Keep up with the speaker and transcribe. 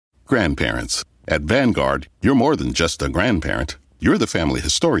Grandparents. At Vanguard, you're more than just a grandparent. You're the family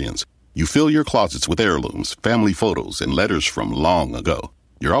historians. You fill your closets with heirlooms, family photos, and letters from long ago.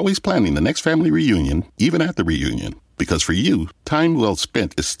 You're always planning the next family reunion, even at the reunion. Because for you, time well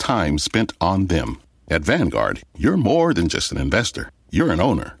spent is time spent on them. At Vanguard, you're more than just an investor. You're an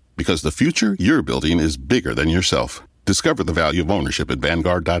owner. Because the future you're building is bigger than yourself. Discover the value of ownership at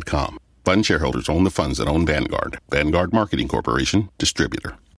Vanguard.com. Fund shareholders own the funds that own Vanguard. Vanguard Marketing Corporation,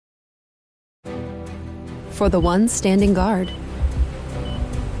 distributor. For the ones standing guard.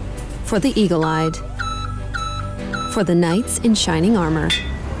 For the eagle-eyed. For the knights in shining armor.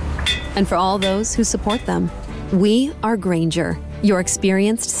 And for all those who support them. We are Grainger, your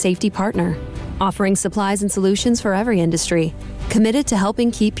experienced safety partner. Offering supplies and solutions for every industry. Committed to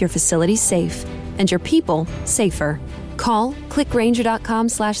helping keep your facilities safe and your people safer. Call,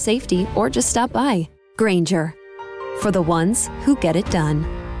 clickgrainger.com/safety, or just stop by. Grainger, for the ones who get it done.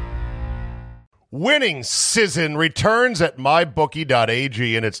 Winning season returns at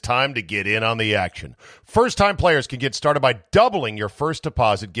mybookie.ag, and it's time to get in on the action. First-time players can get started by doubling your first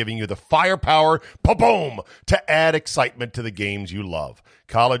deposit, giving you the firepower, boom, to add excitement to the games you love.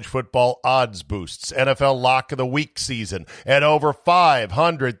 College football odds boosts, NFL Lock of the Week season, and over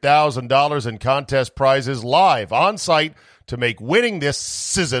 $500,000 in contest prizes live on site to make winning this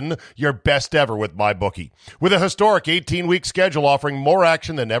season your best ever with MyBookie. With a historic 18-week schedule offering more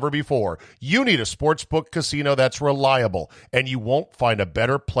action than ever before, you need a sportsbook casino that's reliable, and you won't find a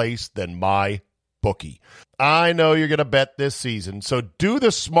better place than MyBookie. I know you're going to bet this season, so do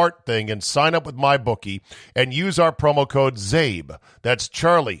the smart thing and sign up with MyBookie and use our promo code ZABE. That's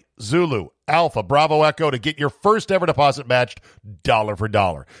Charlie, Zulu, Alpha, Bravo, Echo to get your first ever deposit matched dollar for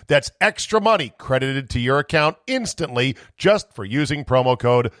dollar. That's extra money credited to your account instantly just for using promo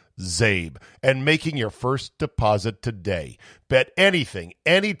code ZABE and making your first deposit today. Bet anything,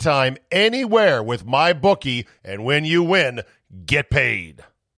 anytime, anywhere with MyBookie, and when you win, get paid.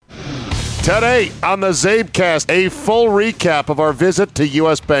 Today on the Zabecast, a full recap of our visit to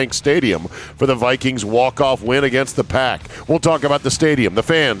U.S. Bank Stadium for the Vikings' walk-off win against the Pack. We'll talk about the stadium, the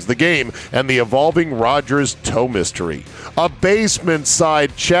fans, the game, and the evolving Rodgers toe mystery. A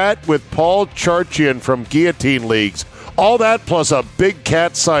basement-side chat with Paul Charchian from Guillotine Leagues. All that plus a big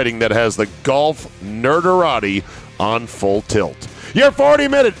cat sighting that has the golf nerderati on full tilt. Your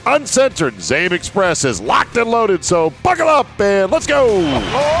 40-minute uncensored Zabe Express is locked and loaded, so buckle up and let's go!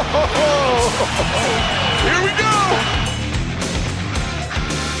 Here we go!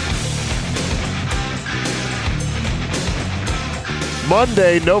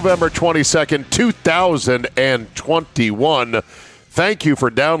 Monday, November 22nd, 2021. Thank you for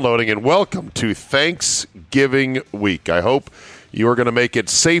downloading and welcome to Thanksgiving week. I hope you are going to make it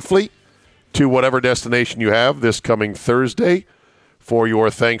safely to whatever destination you have this coming Thursday for your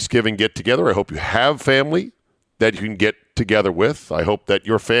Thanksgiving get-together. I hope you have family that you can get together with. I hope that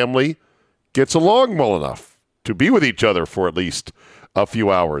your family gets along well enough to be with each other for at least a few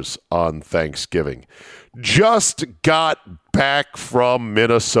hours on Thanksgiving. Just got back from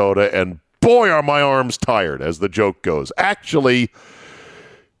Minnesota, and boy, are my arms tired, as the joke goes. Actually,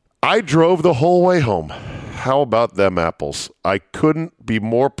 I drove the whole way home. How about them apples? I couldn't be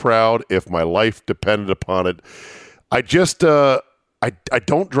more proud if my life depended upon it. I just... I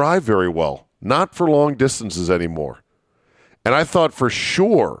don't drive very well, not for long distances anymore. And I thought for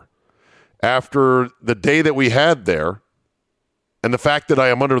sure after the day that we had there and the fact that I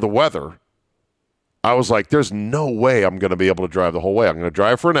am under the weather, I was like, there's no way I'm going to be able to drive the whole way. I'm going to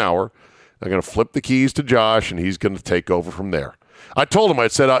drive for an hour. I'm going to flip the keys to Josh, and he's going to take over from there. I told him, I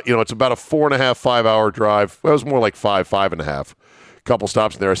said, it's about a 4.5, 5 hour drive. Well, it was more like 5.5. A couple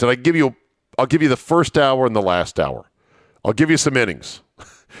stops in there. I said, I'll give you the first hour and the last hour. I'll give you some innings,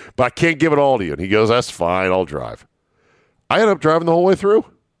 but I can't give it all to you. And he goes, that's fine, I'll drive. I ended up driving the whole way through.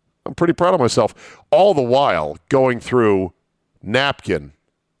 I'm pretty proud of myself. All the while going through napkin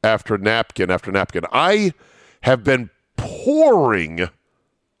after napkin after napkin. I have been pouring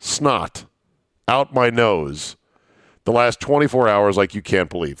snot out my nose the last 24 hours like you can't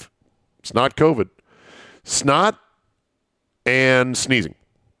believe. It's not COVID. Snot and sneezing.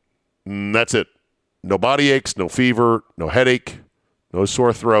 That's it. No body aches, no fever, no headache, no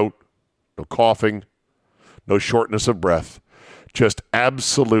sore throat, no coughing, no shortness of breath. Just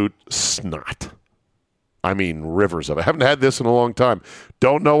absolute snot. I mean, rivers of it. I haven't had this in a long time.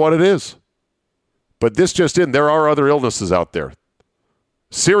 Don't know what it is. But this just in, there are other illnesses out there.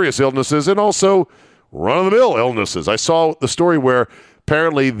 Serious illnesses and also run-of-the-mill illnesses. I saw the story where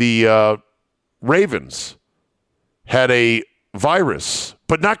apparently the Ravens had a virus,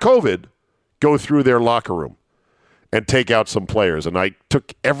 but not COVID, go through their locker room. and take out some players. And I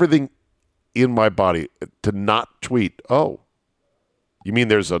took everything in my body to not tweet, oh, you mean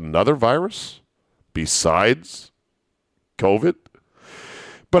there's another virus besides COVID?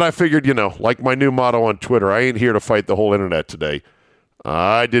 But I figured, like my new motto on Twitter, I ain't here to fight the whole internet today.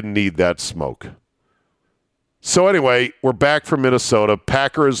 I didn't need that smoke. So anyway, we're back from Minnesota.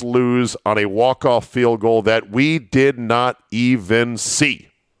 Packers lose on a walk-off field goal that we did not even see.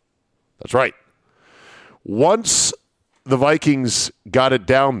 That's right. Once the Vikings got it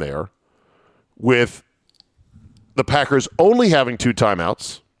down there with the Packers only having 2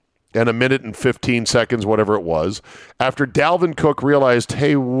 timeouts and 1 minute and 15 seconds, whatever it was, after Dalvin Cook realized,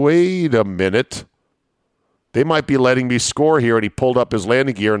 hey, wait a minute, they might be letting me score here, and he pulled up his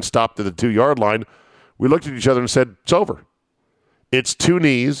landing gear and stopped at the 2-yard line, we looked at each other and said, it's over. It's 2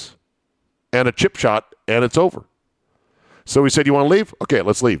 knees and a chip shot, and it's over. So we said, you want to leave? Okay,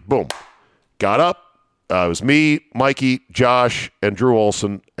 let's leave. Boom. Got up. It was me, Mikey, Josh, and Drew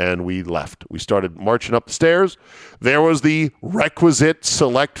Olson, and we left. We started marching up the stairs. There was the requisite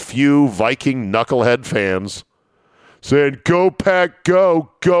select few Viking knucklehead fans saying, go Pack, go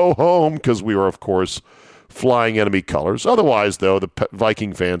home, because we were, of course, flying enemy colors. Otherwise, though, the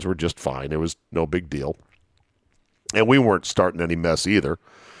Viking fans were just fine. It was no big deal. And we weren't starting any mess either.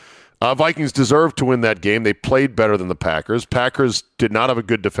 Vikings deserved to win that game. They played better than the Packers. Packers did not have a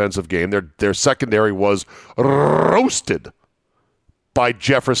good defensive game. Their secondary was roasted by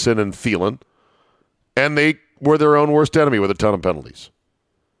Jefferson and Thielen, and they were their own worst enemy with a ton of penalties.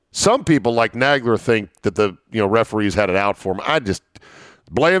 Some people, like Nagler, think that the referees had it out for them. I just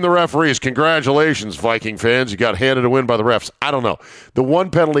blame the referees. Congratulations, Viking fans. You got handed a win by the refs. I don't know. The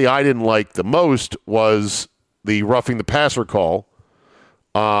one penalty I didn't like the most was the roughing the passer call.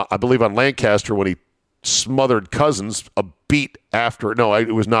 I believe on Lancaster when he smothered Cousins a beat after. No,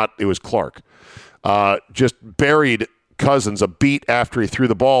 it was not. It was Clark. Just buried Cousins a beat after he threw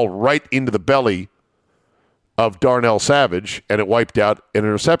the ball right into the belly of Darnell Savage, and it wiped out an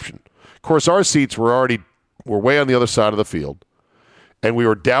interception. Of course, our seats were way on the other side of the field, and we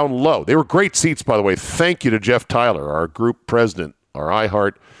were down low. They were great seats, by the way. Thank you to Jeff Tyler, our group president, our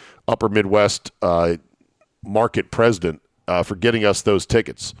iHeart Upper Midwest market president, for getting us those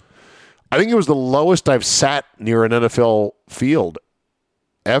tickets. I think it was the lowest I've sat near an NFL field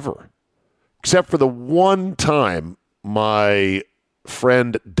ever, except for the one time my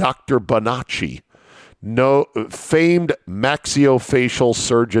friend Dr. Bonacci, famed maxillofacial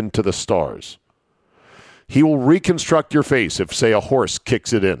surgeon to the stars. He will reconstruct your face if, say, a horse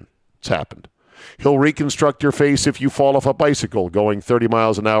kicks it in. It's happened. He'll reconstruct your face if you fall off a bicycle going 30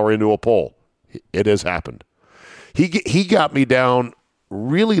 miles an hour into a pole. It has happened. He got me down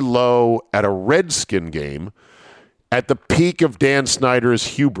really low at a Redskin game at the peak of Dan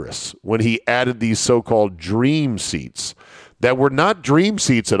Snyder's hubris when he added these so-called dream seats that were not dream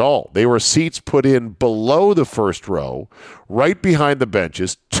seats at all. They were seats put in below the first row, right behind the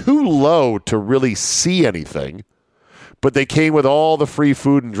benches, too low to really see anything, but they came with all the free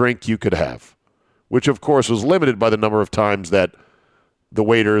food and drink you could have, which, of course, was limited by the number of times that the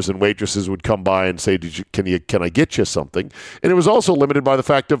waiters and waitresses would come by and say, can I get you something? And it was also limited by the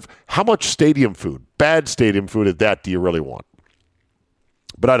fact of how much stadium food, bad stadium food at that, do you really want?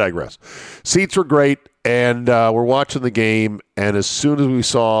 But I digress. Seats were great, and we're watching the game, and as soon as we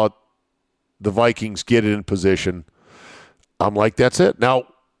saw the Vikings get it in position, I'm like, that's it. Now,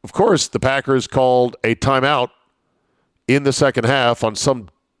 of course, the Packers called a timeout in the second half on some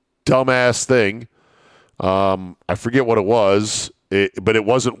dumbass thing. I forget what it was. But it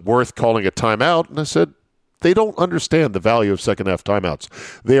wasn't worth calling a timeout. And I said, they don't understand the value of second-half timeouts.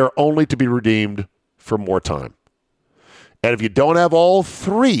 They are only to be redeemed for more time. And if you don't have all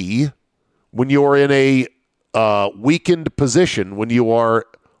 3 when you are in a weakened position, when you are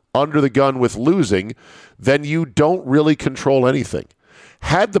under the gun with losing, then you don't really control anything.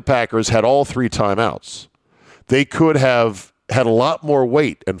 Had the Packers had all 3 timeouts, they could have had a lot more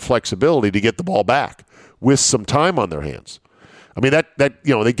weight and flexibility to get the ball back with some time on their hands. I mean, they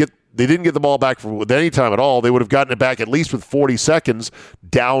didn't get the ball back with any time at all. They would have gotten it back at least with 40 seconds,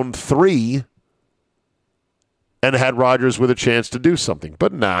 down 3, and had Rodgers with a chance to do something.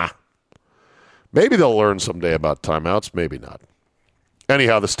 But nah. Maybe they'll learn someday about timeouts. Maybe not.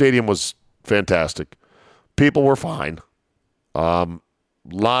 Anyhow, the stadium was fantastic. People were fine. Lot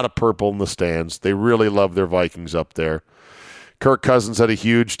of purple in the stands. They really love their Vikings up there. Kirk Cousins had a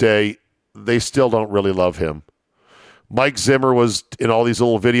huge day. They still don't really love him. Mike Zimmer was in all these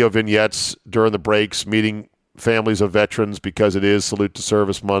little video vignettes during the breaks, meeting families of veterans because it is Salute to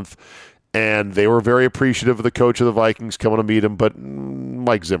Service Month, and they were very appreciative of the coach of the Vikings coming to meet him, but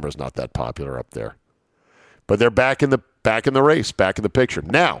Mike Zimmer's not that popular up there. But they're back in the race, back in the picture.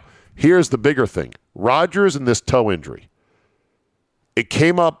 Now, here's the bigger thing. Rodgers and this toe injury. It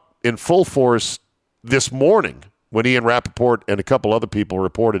came up in full force this morning when Ian Rappaport and a couple other people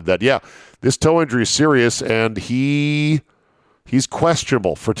reported that, yeah, this toe injury is serious and he's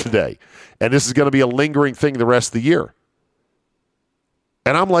questionable for today. And this is going to be a lingering thing the rest of the year.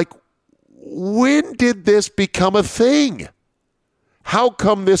 And I'm like, when did this become a thing? How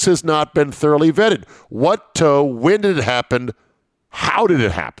come this has not been thoroughly vetted? What toe? When did it happen? How did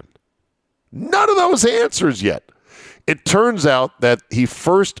it happen? None of those answers yet. It turns out that he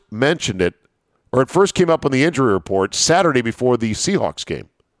first mentioned it, or it first came up on the injury report Saturday before the Seahawks game.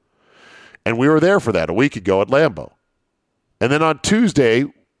 And we were there for that a week ago at Lambeau. And then on Tuesday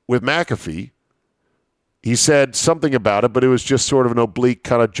with McAfee, he said something about it, but it was just sort of an oblique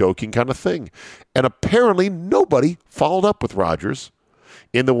kind of joking kind of thing. And apparently nobody followed up with Rodgers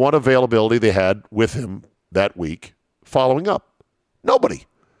in the one availability they had with him that week following up. Nobody.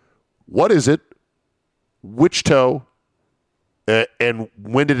 What is it? Which toe? And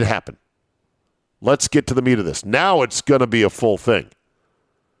when did it happen? Let's get to the meat of this. Now it's going to be a full thing.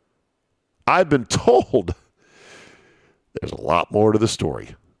 I've been told there's a lot more to the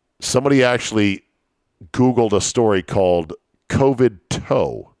story. Somebody actually Googled a story called COVID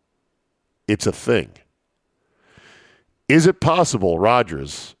toe. It's a thing. Is it possible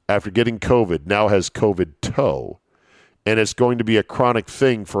Rodgers, after getting COVID, now has COVID toe, and it's going to be a chronic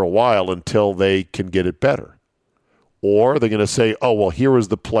thing for a while until they can get it better? Or they're going to say, oh, well, here was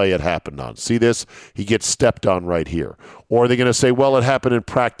the play it happened on. See this? He gets stepped on right here. Or they're going to say, well, it happened in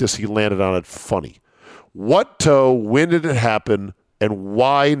practice. He landed on it funny. What toe? When did it happen? And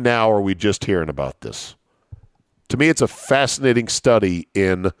why now are we just hearing about this? To me, it's a fascinating study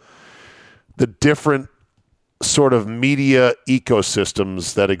in the different sort of media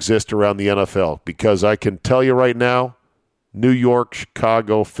ecosystems that exist around the NFL. Because I can tell you right now, New York,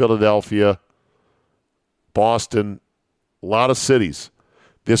 Chicago, Philadelphia, Boston, a lot of cities,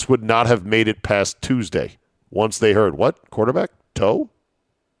 this would not have made it past Tuesday once they heard, what? Quarterback? Toe?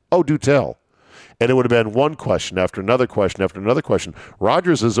 Oh, do tell. And it would have been one question after another question after another question.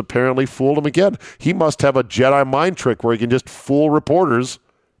 Rodgers has apparently fooled him again. He must have a Jedi mind trick where he can just fool reporters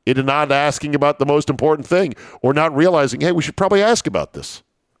into not asking about the most important thing or not realizing, hey, we should probably ask about this.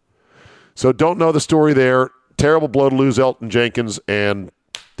 So don't know the story there. Terrible blow to lose Elton Jenkins, and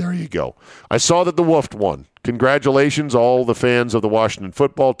there you go. I saw that the Wolf won. Congratulations, all the fans of the Washington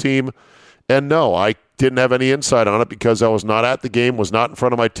football team. And no, I didn't have any insight on it because I was not at the game, was not in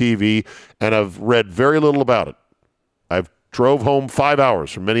front of my TV, and I've read very little about it. I've drove home 5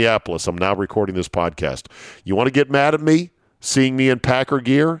 hours from Minneapolis. I'm now recording this podcast. You want to get mad at me, seeing me in Packer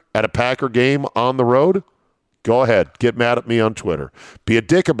gear at a Packer game on the road? Go ahead. Get mad at me on Twitter. Be a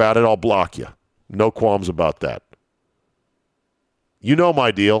dick about it, I'll block you. No qualms about that. You know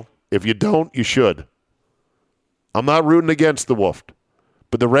my deal. If you don't, you should. I'm not rooting against the Wolf,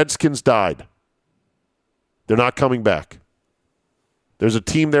 but the Redskins died. They're not coming back. There's a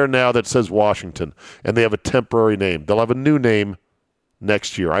team there now that says Washington, and they have a temporary name. They'll have a new name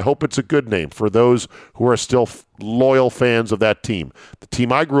next year. I hope it's a good name for those who are still loyal fans of that team. The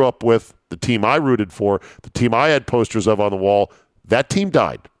team I grew up with, the team I rooted for, the team I had posters of on the wall, that team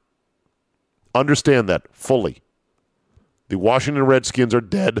died. Understand that fully. The Washington Redskins are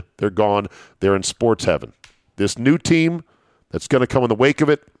dead. They're gone. They're in sports heaven. This new team that's going to come in the wake of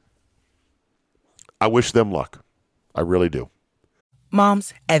it, I wish them luck. I really do.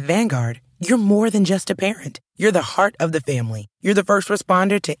 Moms, at Vanguard, you're more than just a parent. You're the heart of the family. You're the first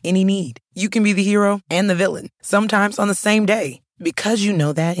responder to any need. You can be the hero and the villain, sometimes on the same day. Because you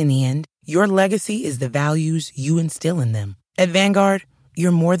know that in the end, your legacy is the values you instill in them. At Vanguard,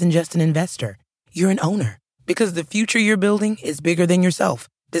 you're more than just an investor. You're an owner. Because the future you're building is bigger than yourself.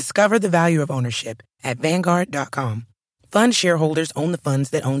 Discover the value of ownership at Vanguard.com. Fund shareholders own the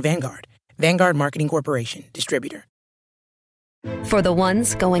funds that own Vanguard. Vanguard Marketing Corporation, distributor. For the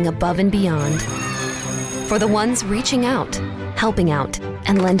ones going above and beyond. For the ones reaching out, helping out,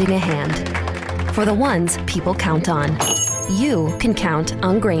 and lending a hand. For the ones people count on. You can count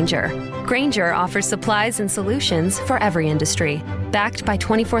on Grainger. Grainger offers supplies and solutions for every industry. Backed by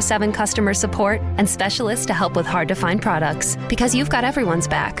 24/7 customer support and specialists to help with hard-to-find products. Because you've got everyone's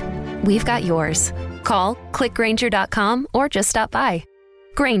back. We've got yours. Call, click Grainger.com, or just stop by.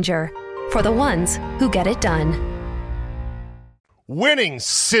 Grainger, for the ones who get it done. Winning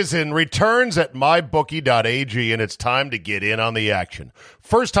season returns at mybookie.ag, and it's time to get in on the action.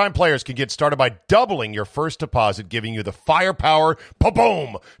 First-time players can get started by doubling your first deposit, giving you the firepower,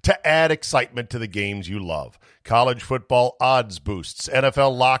 boom, to add excitement to the games you love. College football odds boosts,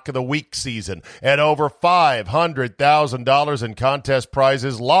 NFL Lock of the Week season, and over $500,000 in contest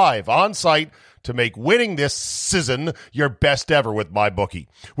prizes live on-site to make winning this season your best ever with MyBookie.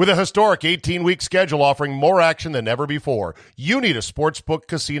 With a historic 18-week schedule offering more action than ever before, you need a sportsbook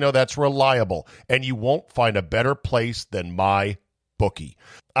casino that's reliable, and you won't find a better place than MyBookie.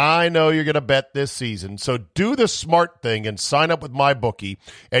 I know you're going to bet this season, so do the smart thing and sign up with MyBookie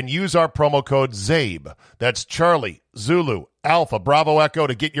and use our promo code ZABE. That's Charlie, Zulu, Alpha, Bravo, Echo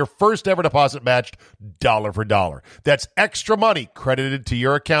to get your first ever deposit matched dollar for dollar. That's extra money credited to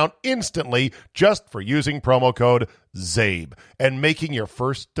your account instantly just for using promo code ZABE and making your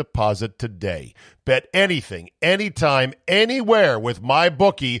first deposit today. Bet anything, anytime, anywhere with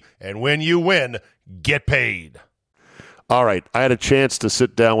MyBookie, and when you win, get paid. All right, I had a chance to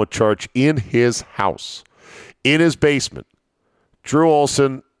sit down with Charch in his house, in his basement. Drew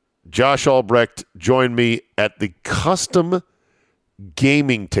Olson, Josh Albrecht joined me at the custom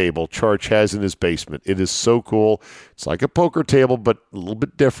gaming table Charch has in his basement. It is so cool. It's like a poker table, but a little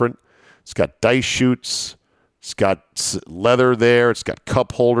bit different. It's got dice chutes. It's got leather there. It's got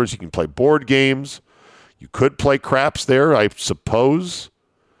cup holders. You can play board games. You could play craps there, I suppose.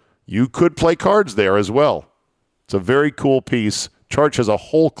 You could play cards there as well. It's a very cool piece. Charch has a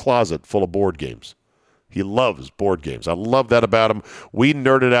whole closet full of board games. He loves board games. I love that about him. We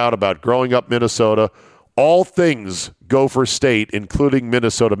nerded out about growing up Minnesota. All things Gopher State, including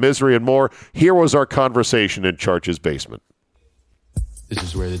Minnesota misery and more. Here was our conversation in Charch's basement. This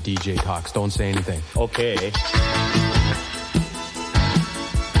is where the DJ talks. Don't say anything. Okay.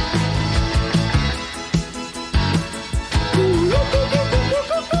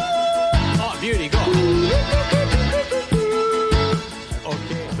 Oh, beauty, go.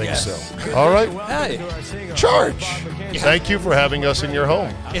 So. All right. Hey. Charch, thank you for having us in your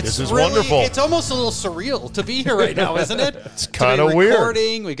home. This is wonderful. It's almost a little surreal to be here right now, isn't it? It's kind of weird.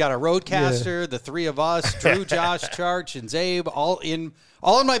 Recording. We got a roadcaster, the three of us, Drew, Josh, Charch, and Zabe, all in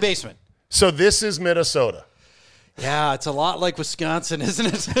my basement. So this is Minnesota. Yeah, it's a lot like Wisconsin, isn't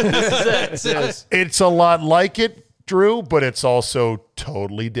it? It's a lot like it, Drew, but it's also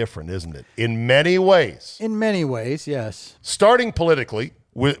totally different, isn't it? In many ways. In many ways, yes. Starting politically,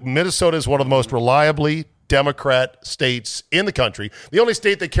 Minnesota is one of the most reliably Democrat states in the country. The only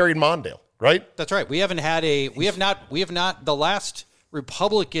state that carried Mondale, right? That's right. We have not the last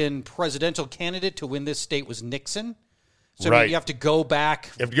Republican presidential candidate to win this state was Nixon. So right. I mean, you have to go back.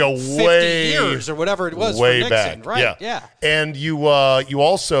 You have to go 50 way years or whatever it was way for Nixon, back. right? Yeah. And you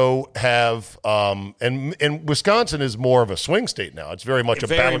also have and Wisconsin is more of a swing state now. It's very much a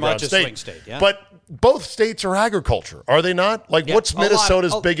battleground state. Swing state, yeah. But both states are agriculture, are they not? Like, Yeah, what's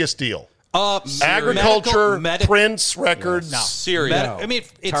Minnesota's biggest deal? Agriculture, prints, records, cereal. I mean,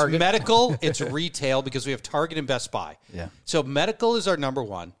 it's Target. Medical, it's retail because we have Target and Best Buy. Yeah. So medical is our number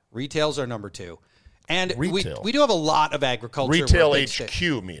one. Retail is our number two. And we Retail. do have a lot of agriculture. Retail We're a big HQ,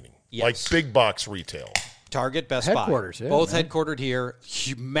 state. meaning Yes. like big box retail. Target, Best Headquarters, Buy. yeah, Both man. headquartered here.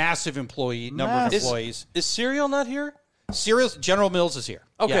 Massive number of employees. Is cereal not here? Cereals, General Mills is here.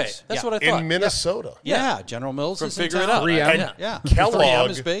 Okay, Yes. that's Yeah. what I thought. In Minnesota. Yeah, General Mills From is in Figure It town. Out. 3M. Yeah. Kellogg 3M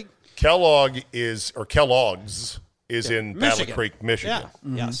is big. Kellogg's is in Battle Michigan. Creek, Michigan.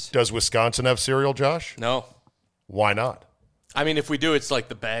 Yeah. Yes. Does Wisconsin have cereal, Josh? No. Why not? I mean, if we do, it's like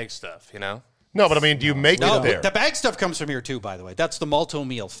the bag stuff, you know? No, but I mean, do you make No, it there? the bag stuff comes from here too, by the way. That's the Malto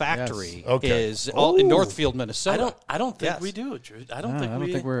Meal Factory. Yes. Okay. Is all in Northfield, Minnesota. I don't think Yes. we do, Drew. I I don't don't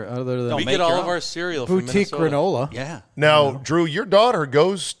think think we're other than we make get all your of own. our cereal from boutique Minnesota. granola. Yeah. Now, Drew, your daughter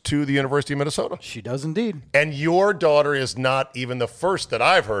goes to the University of Minnesota. She does indeed. And your daughter is not even the first that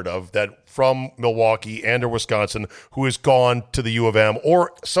I've heard of that from Milwaukee and or Wisconsin who has gone to the U of M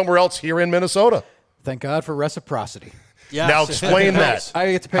or somewhere else here in Minnesota. Thank God for reciprocity. Yes. Now explain that.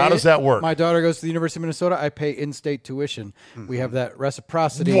 I get to pay. How does that work? My daughter goes to the University of Minnesota. I pay in-state tuition. We have that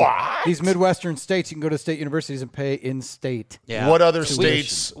reciprocity. What? These Midwestern states, you can go to state universities and pay in-state. Yeah. What other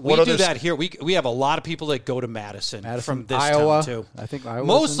states? We What do other that here. We have a lot of people that go to Madison from this Iowa. town too. I think Iowa's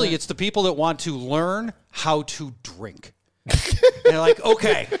Mostly in there. Mm-hmm. it's the people that want to learn how to drink. They're like,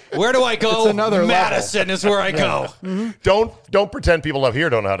 okay, where do I go? It's another Madison is where I go. Don't pretend people up here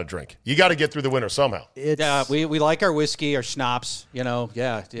don't know how to drink. You got to get through the winter somehow. It's We like our whiskey, our schnapps,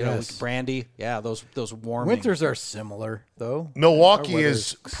 Yes. brandy. Yeah, those warm. winters are similar though. Milwaukee Our weather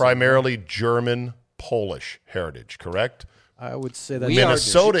is primarily German Polish heritage, correct? I would say that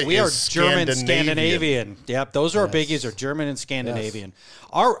Minnesota we are is German Scandinavian. Yep, those are our biggies. Are German and Scandinavian.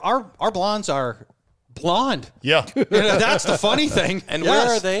 Our blondes are Blonde. Yeah. That's the funny thing. And Yes.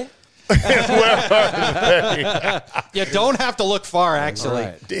 where are they? You don't have to look far, actually.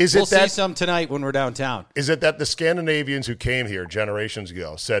 Right. We'll see some tonight when we're downtown. Is it that the Scandinavians who came here generations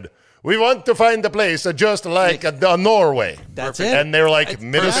ago said, we want to find a place just like Norway? That's Perfect. it. And they were like,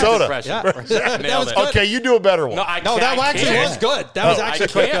 Minnesota. Yeah. That was good. Okay, you do a better one. No, that actually was good. That was actually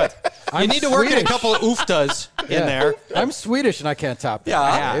quite good. You need to work in a couple of ooftas in there. I'm Swedish and I can't top that.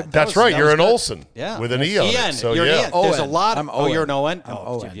 Yeah. Babe. That's right. You're an good. Olsen with an E on Ian. it. So, You're yeah. an Ian. There's a Owen. lot. I'm Oh, you're an Owen. Owen? I'm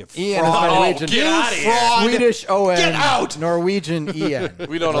Owen. You Ian is fraud. Norwegian. Get out of here. Swedish Owen. Get out. Norwegian Ian.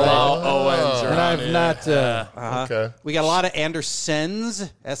 We don't allow Owens And around I've here. not. Okay. We got a lot of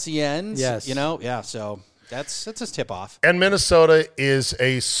Andersens, SENs. Yes. Yeah. So that's a tip off. And Minnesota is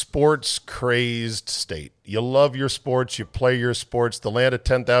a sports-crazed state. You love your sports. You play your sports. The land of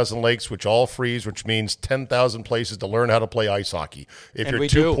 10,000 lakes, which all freeze, which means 10,000 places to learn how to play ice hockey. If And you're we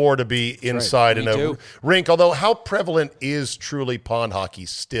too do. poor to be inside We in a do. rink. Although, how prevalent is truly pond hockey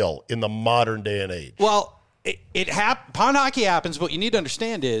still in the modern day and age? Well, pond hockey happens. What you need to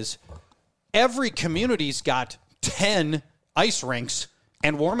understand is every community's got 10 ice rinks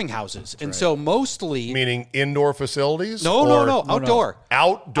and warming houses. And so mostly... Meaning indoor facilities? No, outdoor.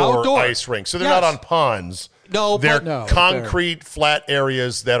 Outdoor ice rinks. So they're not on ponds. No, they're but- No, concrete, flat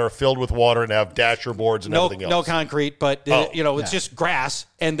areas that are filled with water and have dasher boards and everything else. No concrete, but it's just grass,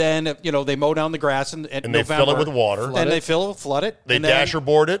 and then they mow down the grass and they fill it with water. and they flood it. They and then, dasher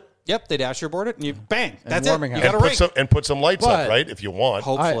board it. Yep, they dasher board it, and you bang. That's it. warming You house. got a ring. And put some lights up, But- right? If you want.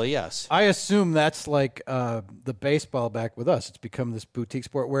 Hopefully, yes. I assume that's like the baseball back with us. It's become this boutique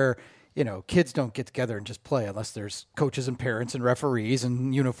sport where, kids don't get together and just play unless there's coaches and parents and referees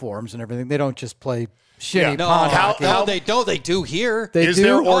and uniforms and everything. They don't just play shitty No, pond hockey. they do here. They Is do?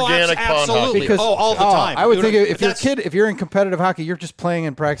 there Oh, organic pond hockey? absolutely. Because all the time. I would think if you're a That's- kid, if you're in competitive hockey, you're just playing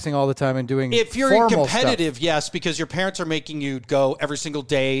and practicing all the time and doing. If you're in formal competitive, yes, because your parents are making you go every single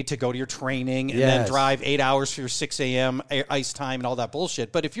day to go to your training and then Yes. drive 8 hours for your 6 a.m. ice time and all that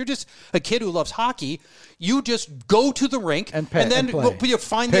bullshit. But if you're just a kid who loves hockey, you just go to the rink And then and play. you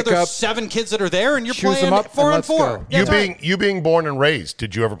find Pick the other up, 7 kids that are there and you're choose playing them up, 4 and on let's 4. go. That's right. You being born and raised,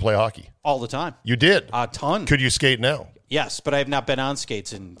 did you ever play hockey? All the time. You did. A ton. Could you skate now? Yes, but I have not been on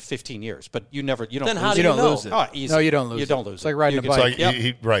skates in 15 years. But you don't Then lose how it. do you don't know? lose it. Oh, easy. No, you don't lose You it. don't lose It's it. like riding a You bike. can- Like, Yep.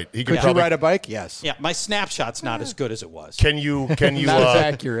 he right. He Could you probably, ride a bike? Yes. Yeah, my snapshot's not as good as it was. Can you Not as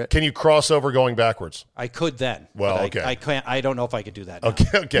accurate. Can you cross over going backwards? I could then. Well, but okay. I can't. I don't know if I could do that. Now.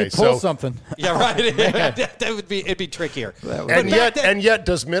 Okay. Pull So something. Yeah, right. that would be. It'd be trickier. and yet,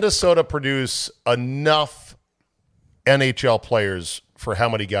 does Minnesota produce enough NHL players for how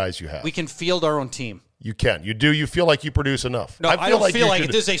many guys you have? We can field our own team. You can. You do. You feel like you produce enough. No, I don't feel you like should-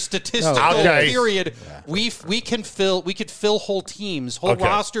 it is a statistical Okay. period. We can fill whole teams, whole Okay.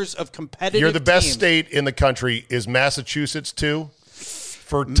 rosters of competitive. You're the best teams. state in the country. Is Massachusetts too?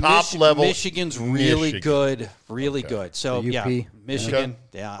 For top level, Michigan's really Michigan. good, really good. So The UP. yeah, Michigan.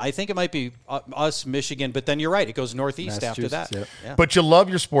 Yeah, I think it might be us, Michigan. But then you're right; it goes northeast after that. Massachusetts, Yeah, But you love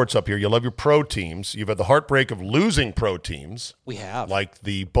your sports up here. You love your pro teams. You've had the heartbreak of losing pro teams, we have. like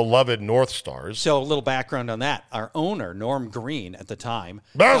the beloved North Stars. So a little background on that. Our owner, Norm Green, at the time,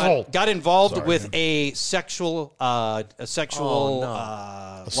 Basil! got involved with a sexual Assault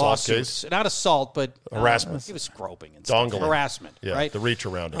lawsuit. case? Not assault, but Harassment. He was groping and stuff. Dongling. Harassment, Yeah, right? the reach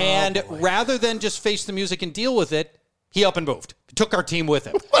around it. And rather than just face the music and deal with it, he up and moved. Took our team with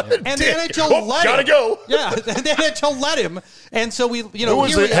him. And the dick. NHL let him. Gotta go. Yeah, the NHL let him. And so we, Who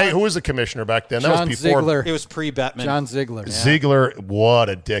was here we are. who was the commissioner back then? That John was before Ziegler. It was pre-Bettman. John Ziegler. Ziegler. What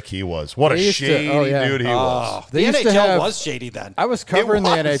a dick he was. What a They used to- shady oh, yeah. dude he was. The They used to NHL have- was shady then. I was covering It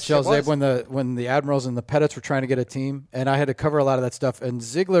the was. NHL It was. Zabe, when the Admirals and the Pettits were trying to get a team, and I had to cover a lot of that stuff. And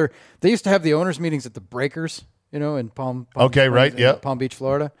Ziegler, they used to have the owners' meetings at the Breakers, in Palm Okay, right, in yeah. Palm Beach,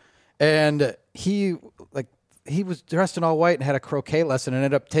 Florida, and he was dressed in all white and had a croquet lesson, and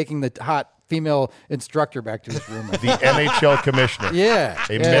ended up taking the hot female instructor back to his room. The NHL commissioner. Yeah,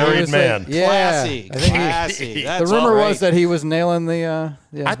 A he married was man. yeah, Classy. I think Classy. the That's rumor all right. was that he was nailing the.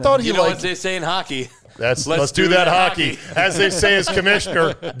 I thought he You know what liked. they say in hockey? Let's Let's do do that that hockey. As they say as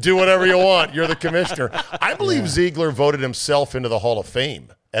commissioner, do whatever you want. You're the commissioner. I believe Ziegler voted himself into the Hall of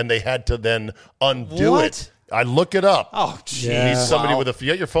Fame, and they had to then undo What? it. I look it up. Oh, jeez. You need somebody with you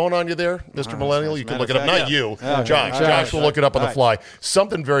got your phone on you there, Mr. Millennial? You can look it up. Not you. Josh. Josh will look it up on the fly.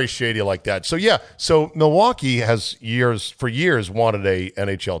 Something very shady like that. So, yeah. So, Milwaukee has for years wanted a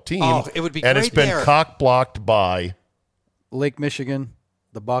NHL team. Oh, it would be and great it's been there. cock-blocked by... Lake Michigan,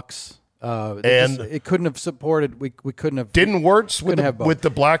 the Bucks. And- it couldn't have supported. We couldn't have. Didn't Wirtz with Couldn't have both. with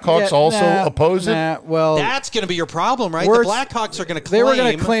the Blackhawks Yeah, also oppose it? Well, That's going to be your problem, right? Wirtz- the Blackhawks are going to claim. they were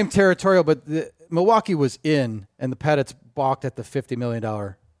going to claim territorial, but Milwaukee was in, and the Pettits balked at the $50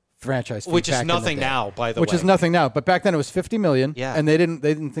 million franchise fee, which is back in the nothing day. now, by the way. Which is nothing now, but back then it was $50 million. Yeah. And they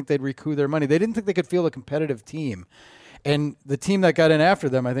didn't think they'd recoup their money. They didn't think they could field a competitive team. And the team that got in after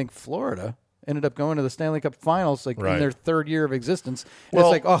them, I think Florida, ended up going to the Stanley Cup Finals in their third year of existence. And it's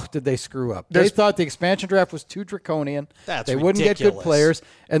like, oh, did they screw up? They thought the expansion draft was too draconian. They wouldn't get good players,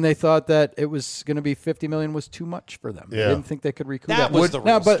 and they thought that it was going to be $50 million was too much for them. Yeah. They didn't think they could recoup that. That was the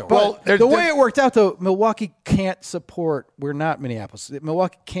real story. But the way it worked out, though, Milwaukee can't support. We're not Minneapolis.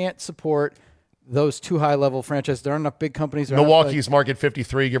 Milwaukee can't support those two high-level franchises. There aren't enough big companies. Milwaukee's market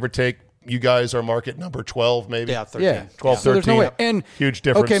 53, give or take. You guys are market number 12, maybe? Yeah, 13. Yeah. 12, So 13. there's no way. And, huge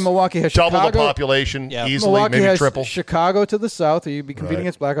difference. Okay, Milwaukee has double Chicago. the population easily, Milwaukee maybe has triple. Chicago to the south, or you'd be competing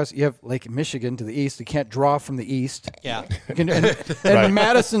against Blackhawks. You have Lake Michigan to the east. You can't draw from the east. Yeah. And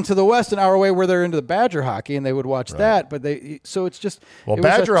Madison to the west, an hour away, where they're into the Badger hockey, and they would watch that. But so it's just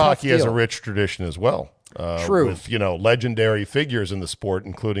Badger hockey has a rich tradition as well. True. With, legendary figures in the sport,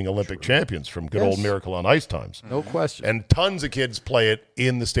 including Olympic champions from good old Miracle on Ice times. No question. And tons of kids play it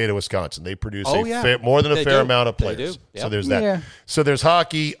in the state of Wisconsin. They produce more than a They fair do. amount of They players. do. Yep. So there's that. Yeah. So there's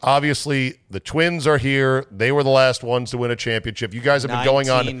hockey. Obviously, the Twins are here. They were the last ones to win a championship. You guys have been going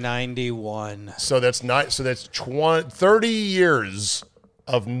on 1991. So that's 30 years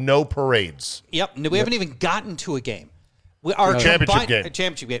of no parades. Yep. No, we haven't even gotten to a game. Our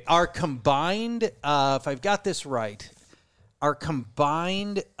championship game. Our combined, if I've got this right, our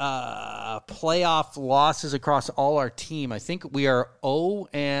combined playoff losses across all our team, I think we are 0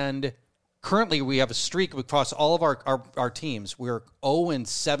 and currently we have a streak across all of our teams. We're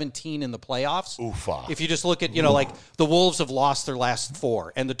 0-17 in the playoffs. Oofa. If you just look at, like the Wolves have lost their last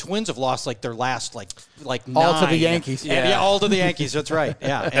 4 and the Twins have lost their last like 9. All to the Yankees. Yeah, all to the Yankees. That's right.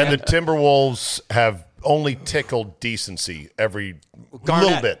 Yeah. And the Timberwolves have only tickled decency every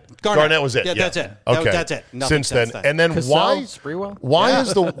little bit. Garnett was it. Yeah, that's it. Okay. That's it. Nothing since then. And then Cassell, why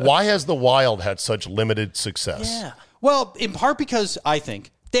has the Wild had such limited success? Yeah. Well, in part because I think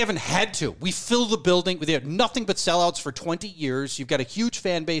they haven't had to. We fill the building. They have nothing but sellouts for 20 years. You've got a huge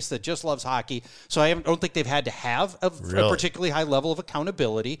fan base that just loves hockey. So I don't think they've had to have a particularly high level of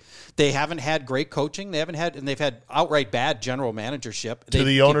accountability. They haven't had great coaching. They've had outright bad general managership. Do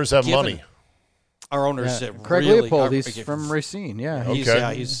the owners have money? Our owners, Craig really, Leopold, he's from Racine. Yeah, he's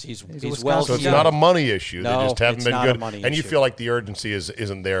well. So it's not a money issue. No, they just haven't it's been not good, a money and you issue. feel like the urgency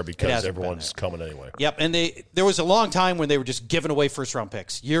isn't there because everyone's coming anyway. Yep, and there was a long time when they were just giving away first-round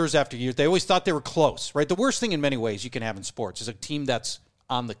picks, years after years. They always thought they were close, right? The worst thing in many ways you can have in sports is a team that's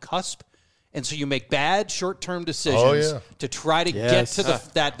on the cusp, and so you make bad short-term decisions to try to get to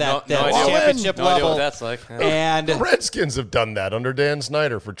that championship no level. idea what that's like. Yeah. And The Redskins have done that under Dan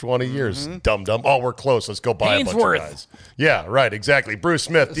Snyder for 20 years. Dumb. Oh, we're close. Let's go buy a bunch of guys. Yeah, right, exactly. Bruce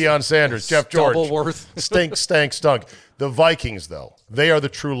Smith, Deion Sanders, Jeff George. Doubleworth. Stunk. The Vikings, though, they are the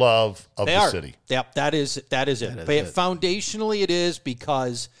true love of the city. Yep, that is it. Foundationally, it is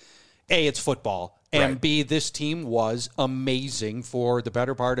because, A, it's football. And B, this team was amazing for the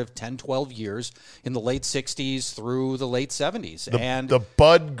better part of 10, 12 years in the late 60s through the late 70s. The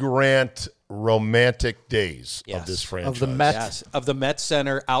Bud Grant romantic days of this franchise. Of the Mets. Of the Met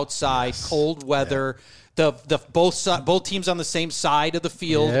Center, outside, cold weather. Both teams on the same side of the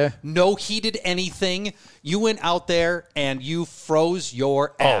field. No heated anything. You went out there and you froze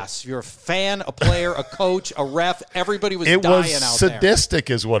your ass. You're a fan, a player, a coach, a ref. Everybody was dying out there. It was sadistic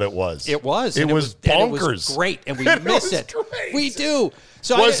is what it was. It was. It was bonkers. It was great, and we miss it. Great. We do.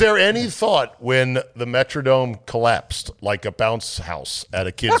 So was there any thought when the Metrodome collapsed like a bounce house at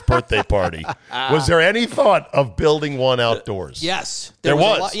a kid's birthday party? Was there any thought of building one outdoors? Yes. There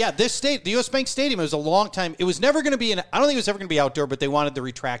was. The U.S. Bank Stadium, it was a long time. It was never going to be I don't think it was ever going to be outdoor, but they wanted the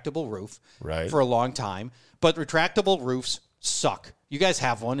retractable roof for a long time. But retractable roofs suck. You guys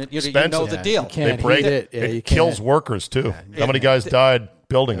have one. You know the deal. Can't they break heat it. It kills workers, too. How many guys died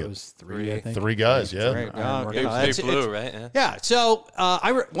building it? It was 3, I think. 3 guys, yeah. Big blue, right? Yeah. So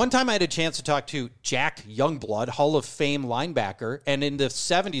one time I had a chance to talk to Jack Youngblood, Hall of Fame linebacker, and in the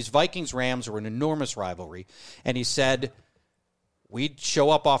 70s, Vikings-Rams were an enormous rivalry. And he said, we'd show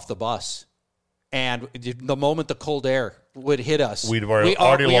up off the bus, and the moment the cold air would hit us, we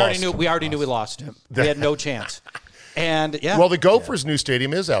already knew we lost. We had no chance. And well, the Gophers' new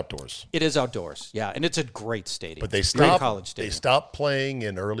stadium is outdoors. It is outdoors, yeah, and it's a great stadium. But they stopped stopped playing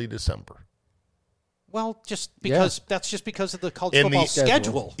in early December. Well, that's just because of the college football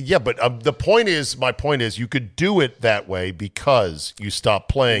schedule. Yeah, but my point is, you could do it that way because you stopped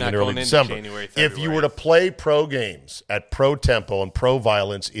playing in early December. January, if you were to play pro games at pro tempo and pro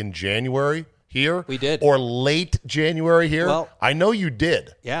violence in January here, we did, or late January here. Well, I know you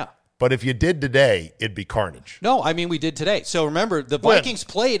did. Yeah. But if you did today, it'd be carnage. No, I mean, we did today. So remember, the Vikings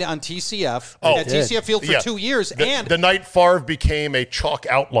played on TCF at TCF Field for 2 years. And the night Favre became a chalk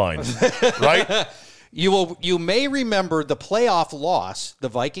outline, right? You may remember the playoff loss the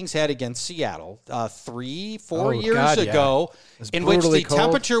Vikings had against Seattle 3-4 years ago, in which the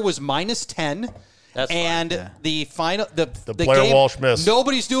temperature was -10. The final the Blair game, Walsh miss.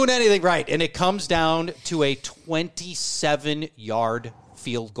 Nobody's doing anything right, and it comes down to a 27-yard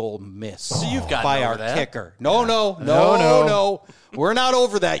field goal miss by our kicker. No. We're not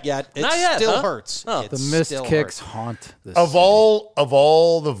over that yet. It still hurts. The missed kicks haunt this of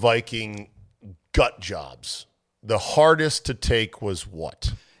all the Viking gut jobs, the hardest to take was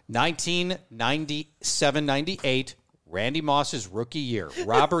what? 1997-98. Randy Moss's rookie year.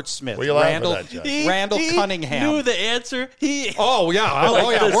 Robert Smith. Randall Cunningham. Knew the answer. We're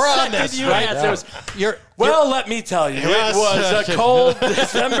on this. Well, let me tell you, it was a cold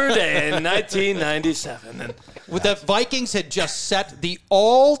December day in 1997. The Vikings had just set the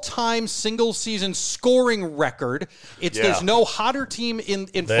all-time single-season scoring record. There's no hotter team in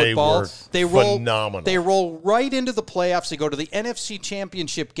football. They roll phenomenal. They roll right into the playoffs. They go to the NFC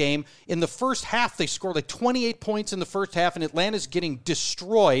Championship game. In the first half, they scored like 28 points in the first half, and Atlanta's getting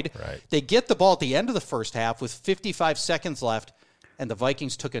destroyed. Right. They get the ball at the end of the first half with 55 seconds left, and the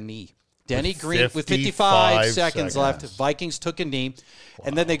Vikings took a knee. Denny Green with 55 seconds left. Vikings took a knee,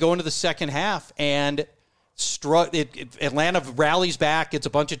 and then they go into the second half, and Atlanta rallies back, gets a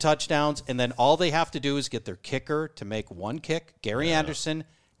bunch of touchdowns, and then all they have to do is get their kicker to make one kick. Gary Anderson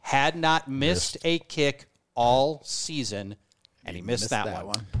had not missed a kick all season, and he missed that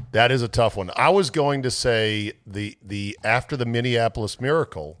one. That is a tough one. I was going to say the after the Minneapolis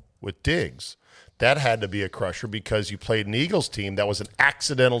Miracle with Diggs, that had to be a crusher because you played an Eagles team that was an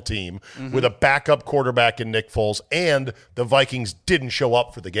accidental team with a backup quarterback in Nick Foles, and the Vikings didn't show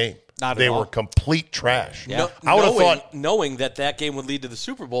up for the game. They were complete trash. Yeah. I would have thought, knowing that game would lead to the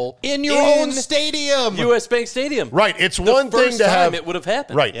Super Bowl in your own stadium, U.S. Bank Stadium. Right. It's one thing to have it would have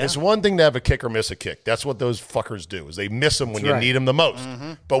happened. Right. Yeah. It's one thing to have a kicker miss a kick. That's what those fuckers do. Is they miss them when you need them the most.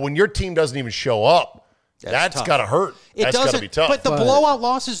 But when your team doesn't even show up, that's got to hurt. That's got to be tough. But the blowout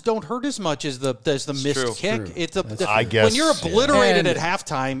losses don't hurt as much as the missed kick. I guess when you're obliterated at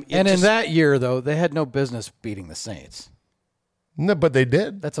halftime. In that year, though, they had no business beating the Saints. No, but they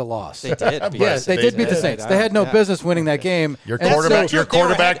did. That's a loss. They did. Yes, they did beat the Saints. They had no business winning that game. Your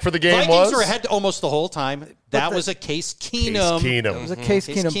quarterback for the game Vikings were ahead almost the whole time. That was a Case Keenum. It was a Case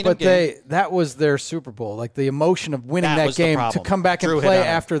Keenum, but that was their Super Bowl. Like the emotion of winning that game to come back and play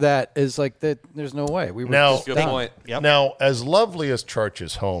after that is like that. There's no way. We were good point. Yep. Now, as lovely as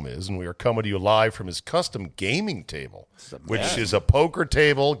Charch's home is, and we are coming to you live from his custom gaming table, which is a poker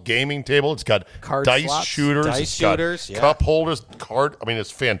table, gaming table. It's got dice slots, shooters, cup holders, I mean,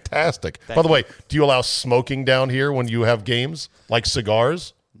 it's fantastic. By the way, do you allow smoking down here when you have games, like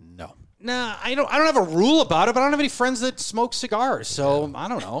cigars? Nah, I don't have a rule about it, but I don't have any friends that smoke cigars, so I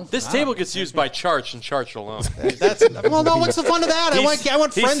don't know. This table gets used by Charch and Charch alone. What's the fun of that? I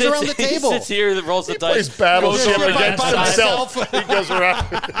want friends around the table. He sits here, rolls the dice. Plays Battleship against himself. He goes around.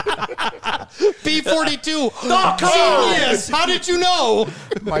 B-42. Oh, genius! How did you know?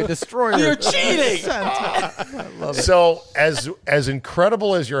 My destroyer. You're cheating. I love it. So, as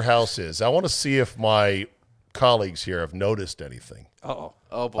incredible as your house is, I want to see if my colleagues here have noticed anything.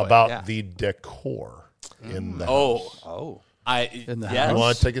 Oh boy. About the decor in the house. You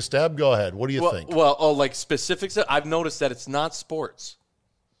want to take a stab? Go ahead. What do you think? Well, like specifics. I've noticed that it's not sports.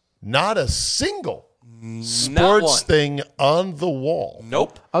 Not a single sports thing on the wall.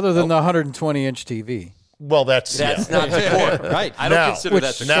 Nope. Other than the 120-inch TV. Well, that's not decor. Right. I don't consider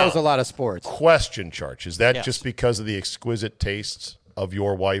that decor. Which shows a lot of sports. Question, Charch. Is that just because of the exquisite tastes of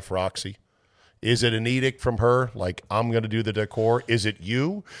your wife, Roxy? Is it an edict from her, like, I'm going to do the decor? Is it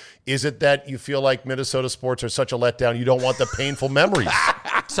you? Is it that you feel like Minnesota sports are such a letdown, you don't want the painful memories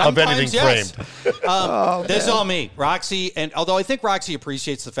of anything framed? This is all me. Roxy, and although I think Roxy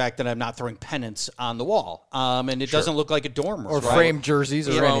appreciates the fact that I'm not throwing pennants on the wall, and it doesn't look like a dorm room. Or framed jerseys.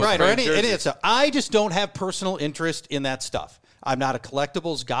 Or any stuff. I just don't have personal interest in that stuff. I'm not a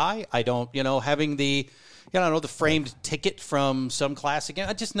collectibles guy. I don't, having the... the framed ticket from some classic.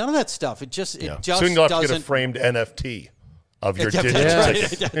 Just none of that stuff. It just Soon you'll have to get a framed NFT of your digital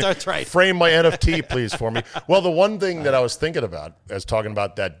ticket. That's right. Frame my NFT, please, for me. Well, the one thing that I was thinking about as talking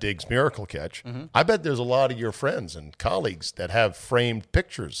about that Diggs miracle catch, I bet there's a lot of your friends and colleagues that have framed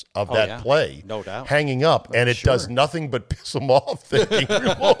pictures of that play, no doubt, hanging up, and it does nothing but piss them off thinking we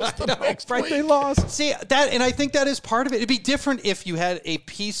lost the next week. They lost. See, that, and I think that is part of it. It'd be different if you had a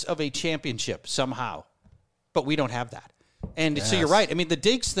piece of a championship somehow. But we don't have that. And so you're right. I mean, the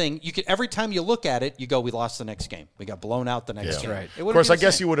Diggs thing, every time you look at it, you go, we lost the next game. We got blown out the next game. Right. Of course, I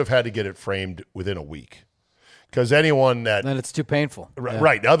guess you would have had to get it framed within a week. Because anyone that... Then it's too painful.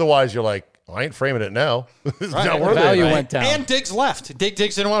 Right. Otherwise, you're like, I ain't framing it now. It's right. not worth the value it. went down. And Diggs left. Diggs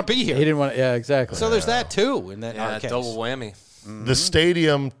didn't want to be here. He didn't want to, exactly. So there's that, too. In that case. Double whammy. Mm-hmm. The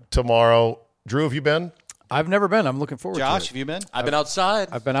stadium tomorrow. Drew, have you been? I've never been. I'm looking forward to it. Josh, have you been? I've been outside.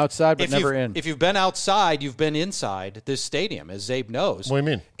 I've been outside, but never in. If you've been outside, you've been inside this stadium, as Zabe knows. What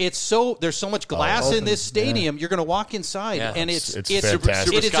do you mean? There's so much glass in this stadium. You're going to walk inside, and it's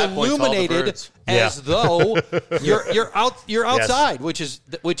fantastic. it is illuminated as though you're outside, which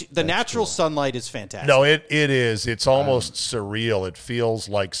the natural sunlight is fantastic. No, it is. It's almost surreal. It feels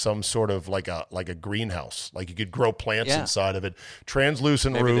like some sort of like a greenhouse. Like you could grow plants inside of it.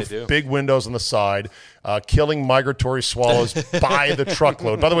 Translucent roof, big windows on the side. Killing migratory swallows by the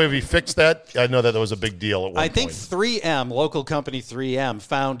truckload. By the way, have you fixed that? I know that was a big deal at one point. I think 3M, local company 3M,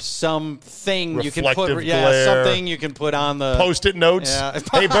 found something Reflective you can put. glare. Something you can put on the Post-it notes. Yeah.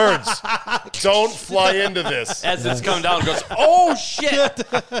 Hey, birds, don't fly into this. As it's coming down, it goes, oh, shit.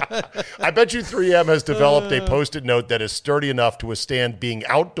 I bet you 3M has developed a Post-it note that is sturdy enough to withstand being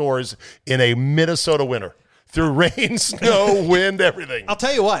outdoors in a Minnesota winter. Through rain, snow, wind, everything. I'll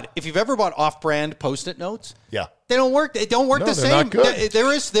tell you what. If you've ever bought off-brand Post-it notes, they don't work. They don't work the they're same. not good.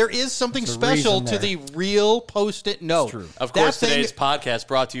 There is something special to the real Post-it note. True. Of course, today's podcast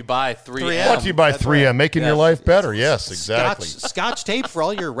brought to you by 3M. Brought to you by 3M, making your life better. Yes, exactly. Scotch tape for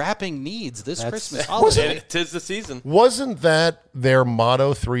all your wrapping needs this Christmas holiday. Tis the season. Wasn't that their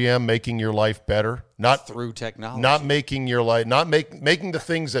motto? 3M, making your life better, not through technology, not making your life, making the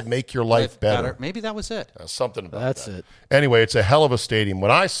things that make your life better. Maybe that was it. Something about That's that. it. Anyway, it's a hell of a stadium.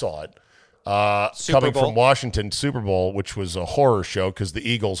 When I saw it, coming Bowl. from Washington, Super Bowl, which was a horror show because the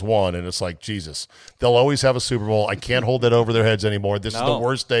Eagles won, and it's like, Jesus, they'll always have a Super Bowl. I can't hold that over their heads anymore. This is the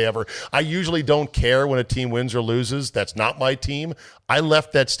worst day ever. I usually don't care when a team wins or loses. That's not my team. I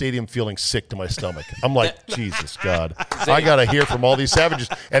left that stadium feeling sick to my stomach. I'm like, Jesus, God. I got to hear from all these savages.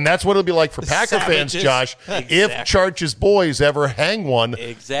 And that's what it'll be like for Packer fans, Josh. Exactly. If Charch's boys ever hang one,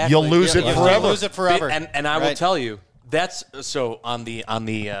 you'll lose it forever. You'll lose it forever. And I will tell you, that's so on the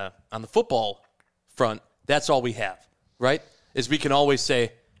football front, that's all we have, right? Is we can always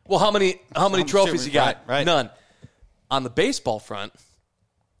say, well, how many trophies you got? Right. None. On the baseball front,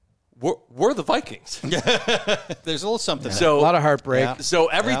 we're the Vikings. There's a little something. So a lot of heartbreak. Yeah. So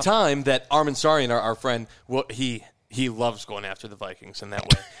every time that Armin Sarian, our friend, he loves going after the Vikings in that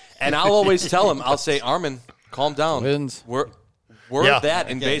way. And I'll always tell him, I'll say, Armin, calm down. Wins. We're that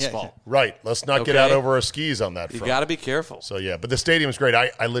in baseball. Right. Let's not get out over our skis on that front. You got to be careful. So, yeah. But the stadium's great.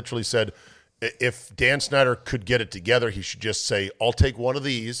 I literally said, if Dan Snyder could get it together, he should just say, I'll take one of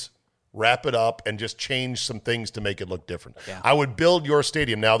these, wrap it up, and just change some things to make it look different. Yeah. I would build your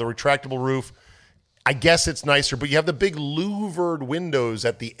stadium. Now, the retractable roof, I guess it's nicer, but you have the big louvered windows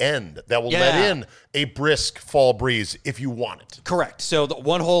at the end that will let in a brisk fall breeze if you want it. Correct. So the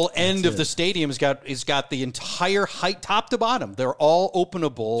one whole end of the stadium has got the entire height, top to bottom. They're all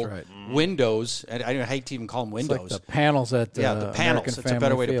openable windows. And I hate to even call them windows. It's like the panels at the panels. American It's a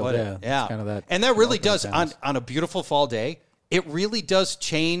better way to Field. put it. Yeah. Kind of that. And that really does on a beautiful fall day. It really does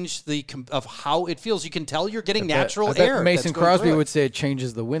change of how it feels. You can tell you're getting natural air. Mason Crosby would say it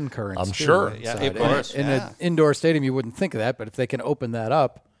changes the wind currents. I'm sure. Yeah, of course. In an indoor stadium, you wouldn't think of that, but if they can open that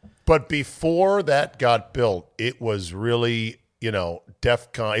up. But before that got built, it was really,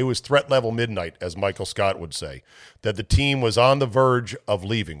 DEFCON. It was threat level midnight, as Michael Scott would say, that the team was on the verge of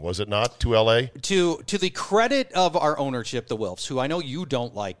leaving, was it not, to L.A.? To the credit of our ownership, the Wilfs, who I know you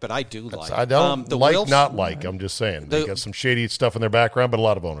don't like, but I do like. I don't the like, Wilfs, not like. I'm just saying. They got some shady stuff in their background, but a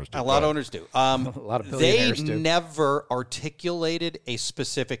lot of owners do. A lot of owners do. A lot of they billionaires do. never articulated a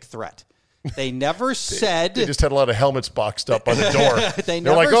specific threat. They never said. They just had a lot of helmets boxed up by the door.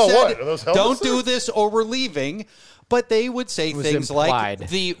 They're like, said, what? Are those helmets don't there? do this or we're leaving. But they would say things implied.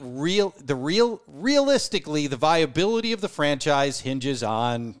 like realistically, the viability of the franchise hinges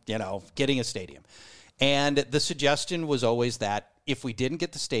on, getting a stadium. And the suggestion was always that if we didn't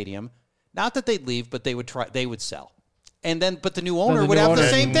get the stadium, not that they'd leave, but they would sell. And then, but the new owner would have the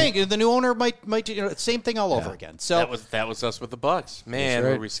same thing. The new owner might same thing all over again. So that was us with the Bucks. Man,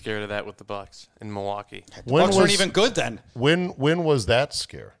 were we scared of that with the Bucks in Milwaukee? The Bucks weren't even good then. When was that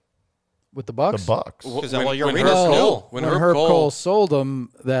scare? With the Bucks? The Bucks. When Herb Cole sold them,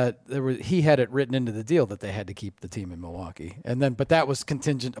 he had it written into the deal that they had to keep the team in Milwaukee, but that was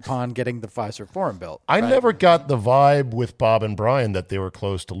contingent upon getting the Fiserv Forum built. I never got the vibe with Bob and Brian that they were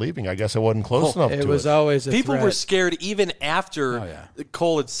close to leaving. I guess I wasn't close enough to it. It was always a people threat. were scared even after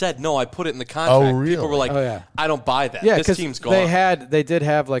Cole had said, "No, I put it in the contract." Oh, really? People were like, "I don't buy that. Yeah, this team's gone." They did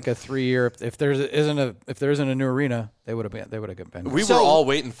have like a 3-year. If there isn't a new arena, they would have been. We were all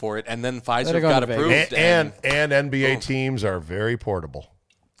waiting for it, and then Fiserv got approved. And NBA teams are very portable.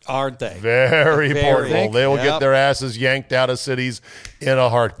 Aren't they? Very portable. They will get their asses yanked out of cities in a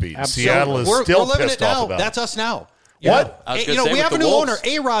heartbeat. Absolutely. Seattle is still we're pissed off about That's us now. What? We have a new owner.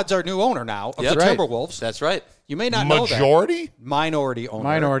 A-Rod's our new owner now of the Timberwolves. That's right. You may not know that. Minority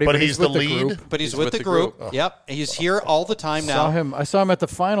owner. But he's the lead. Group. But he's with the group. Oh. Yep. He's here all the time now. I saw him at the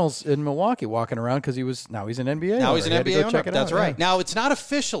finals in Milwaukee walking around because he's an NBA owner. Now he's an NBA owner. That's right. Yeah. Now it's not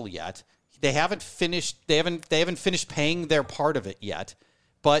official yet. They haven't finished paying their part of it yet,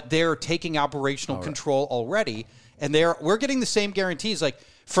 but they're taking operational control already, and we're getting the same guarantees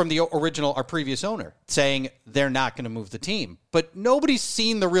from our previous owner, saying they're not going to move the team. But nobody's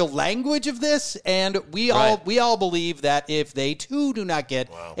seen the real language of this, and we all believe that if they too do not get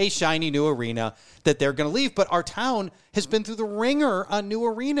a shiny new arena, that they're going to leave. But our town has been through the ringer on new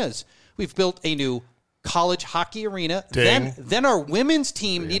arenas. We've built a new college hockey arena. Then our women's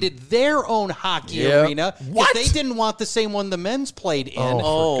team needed their own hockey arena because they didn't want the same one the men's played in.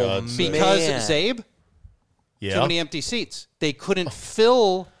 Because Zabe, too many empty seats. They couldn't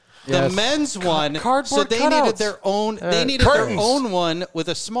fill the men's one, so they needed their own. They needed their own one with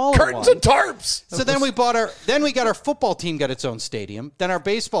a smaller curtains one. and tarps. So then we got our football team got its own stadium. Then our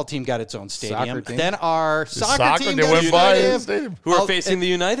baseball team got its own stadium. Then our soccer team got its stadium. Who are facing the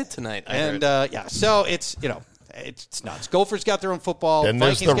United tonight? So it's nuts. Gophers got their own football. And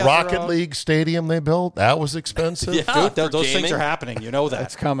there's the Rocket League stadium they built. That was expensive. Dude, those things are happening. You know that.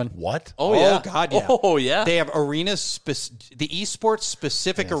 It's coming. What? Oh, yeah. God, yeah. Oh, yeah. They have arenas, the esports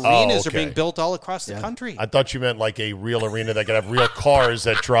specific arenas are being built all across the country. I thought you meant like a real arena that could have real cars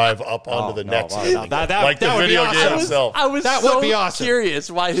that drive up onto the next. Like the video game itself. I was that so would be awesome. Curious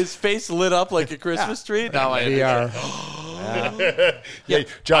why his face lit up like a Christmas tree. Now I VR. Hey,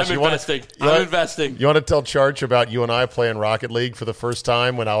 Josh, I'm investing. You want to tell Charch about you and I playing Rocket League for the first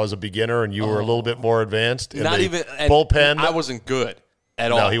time when I was a beginner and you were a little bit more advanced? Not even bullpen. I wasn't good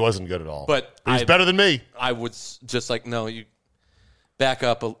at all. No, he wasn't good at all. But he's better than me. I was just like, no, you back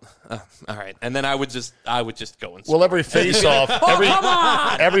up. All right, and then I would just go and score. Well, every face-off,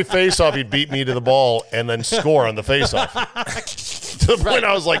 every face-off, he'd beat me to the ball and then score on the face-off. To the point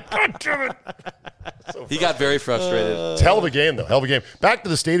I was like, God damn it. He got very frustrated. It's a hell of a game, though. Hell of a game. Back to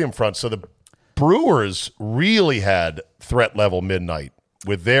the stadium front. So the Brewers really had threat level midnight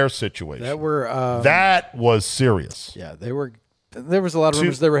with their situation. That was serious. Yeah, they were. There was a lot of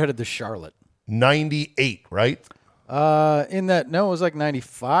rumors they were headed to Charlotte. 98, right? It was like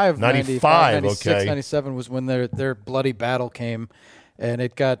 95. 95, 96, okay. 97 was when their bloody battle came. And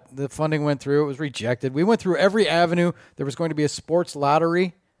the funding went through. It was rejected. We went through every avenue. There was going to be a sports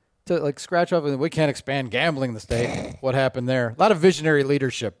lottery to scratch off. We can't expand gambling in the state. What happened there? A lot of visionary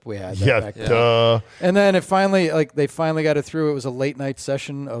leadership we had. Back then. And then they finally got it through. It was a late night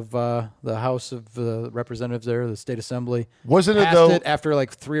session of the House of Representatives there, the state assembly. Wasn't it though? It after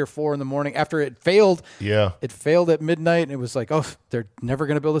like 3 or 4 in the morning. After it failed. Yeah. It failed at midnight, and it was like, they're never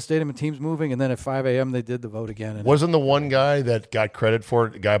going to build a stadium, and team's moving. And then at 5 a.m. they did the vote again. And wasn't the one guy that got credit for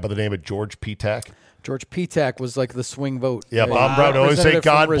it a guy by the name of George Petak? George Petak was like the swing vote. Yeah, Bob Brown always say,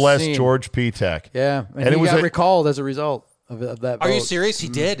 God bless George Petak. Yeah, and he got recalled as a result of that vote. Are you serious? He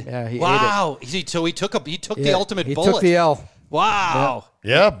did? Yeah, he ate it. So he took the ultimate bullet. He took the L. Wow.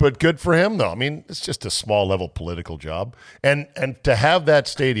 Yeah, but good for him, though. I mean, it's just a small level political job. And to have that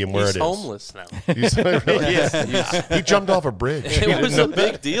stadium where he's it is. Homeless now. He jumped off a bridge. It was a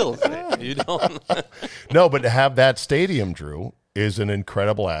big deal. You don't. No, but to have that stadium, Drew, is an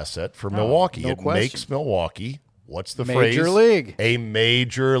incredible asset for Milwaukee. No question. Makes Milwaukee, what's the Major phrase? league. A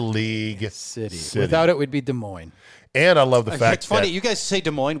major league city. Without it, we'd be Des Moines. And I love the fact it's funny. You guys say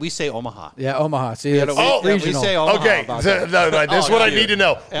Des Moines. We say Omaha. Yeah, Omaha. See, we say Omaha. Okay, this is what I need to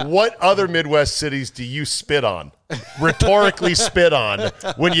know. Yeah. What other Midwest cities do you spit on? Rhetorically spit on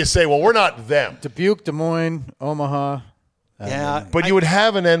when you say, well, we're not them. Dubuque, Des Moines, Omaha. But you would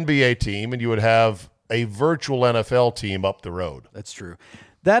have an NBA team and you would have a virtual NFL team up the road. That's true.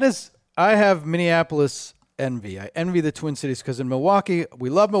 I have Minneapolis envy. I envy the Twin Cities because in Milwaukee, we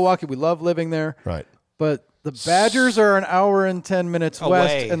love Milwaukee. We love living there. Right. But the Badgers are an hour and 10 minutes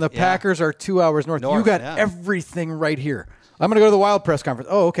west, and the Packers are 2 hours north. You got everything right here. I'm going to go to the Wild press conference.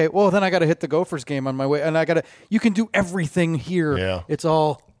 Oh, okay. Well, then I got to hit the Gophers game on my way, and you can do everything here. Yeah. It's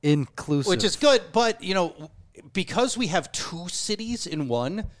all inclusive, which is good. But because we have two cities in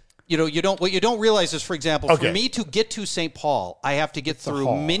one. What you don't realize is, for example, for me to get to St. Paul, I have to get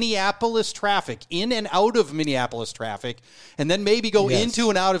through Minneapolis traffic, in and out of Minneapolis traffic, and then maybe go into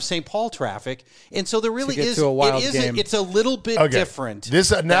and out of St. Paul traffic. And so there really is. It's a little bit different.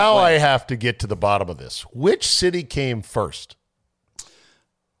 Now I have to get to the bottom of this. Which city came first?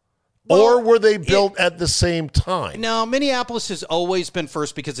 Or were they built at the same time? No, Minneapolis has always been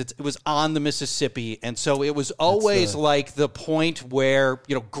first because it was on the Mississippi, and so it was always like the point where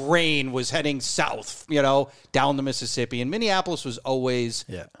grain was heading south, down the Mississippi, and Minneapolis was always.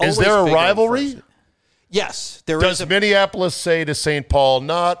 Yeah. Always is there a rivalry? Yes, there is. Does Minneapolis say to St. Paul,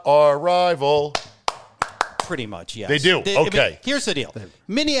 "Not our rival"? Pretty much, yes. They do. Okay. Here's the deal: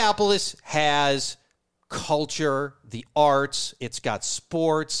 Minneapolis has culture, the arts. It's got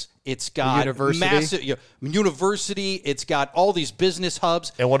sports. It's got massive university. It's got all these business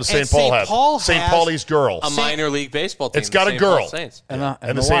hubs. And what does St. Paul have? St. Paulie's girls. A minor league baseball team. It's got a girl. And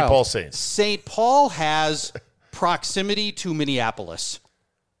the St. Paul Saints. St. Paul has proximity to Minneapolis.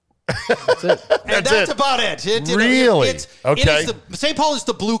 That's it. And that's about it. Really? St. Paul is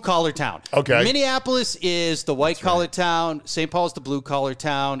the blue-collar town. Okay. Minneapolis is the white-collar town. St. Paul is the blue-collar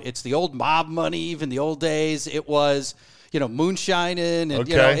town. It's the old mob money, even the old days. It was... moonshining, and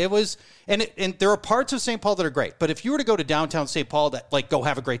it was, and there are parts of St. Paul that are great. But if you were to go to downtown St. Paul, go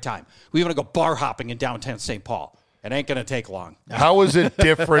have a great time. We want to go bar hopping in downtown St. Paul. It ain't going to take long. How is it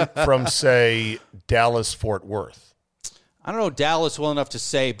different from, say, Dallas, Fort Worth? I don't know Dallas well enough to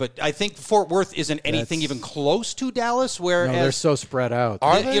say, but I think Fort Worth isn't anything even close to Dallas. Whereas they're so spread out.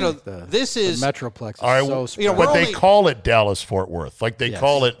 Are they? This is the Metroplex. Is so spread out. But they call it Dallas Fort Worth, like they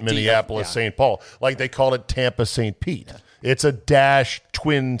call it Minneapolis St. Paul, like they call it Tampa St. Pete. Yeah. It's a dash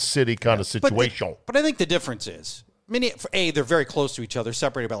twin city kind of situation. But I think the difference is, they're very close to each other,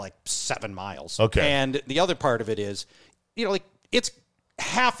 separated by like 7 miles. Okay, and the other part of it is, it's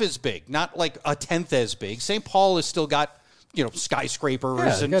half as big, not like a tenth as big. St. Paul has still got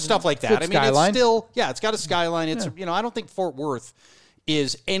skyscrapers and stuff like that. Skyline. It's still, it's got a skyline. It's, I don't think Fort Worth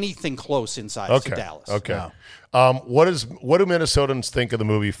is anything close in size to Dallas. Okay. No. What do Minnesotans think of the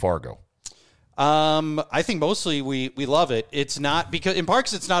movie Fargo? I think mostly we love it. It's not because in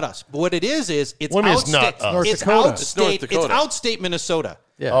parks it's not us. But what it is it's outstate Minnesota.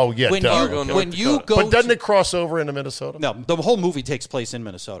 Yeah. Oh yeah. When you go, but doesn't it cross over into Minnesota? No, the whole movie takes place in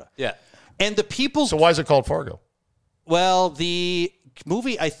Minnesota. Yeah. And the people. So why is it called Fargo? Well,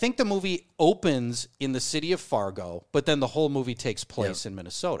 I think the movie opens in the city of Fargo, but then the whole movie takes place in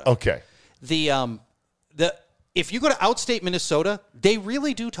Minnesota. Okay. If you go to outstate Minnesota, they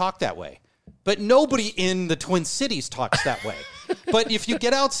really do talk that way. But nobody in the Twin Cities talks that way. But if you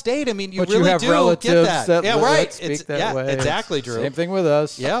get outstate, you really have do relatives get that. that right. Speak that way. Exactly, Drew. Same thing with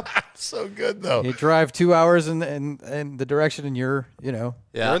us. Yep. So good though. You drive 2 hours in the direction, and you're you're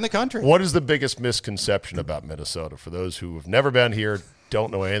in the country. What is the biggest misconception about Minnesota for those who have never been here,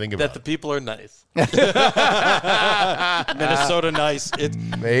 don't know anything about that? The people are nice. Minnesota nice.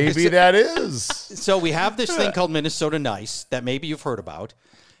 Maybe that is. So we have this thing called Minnesota Nice that maybe you've heard about.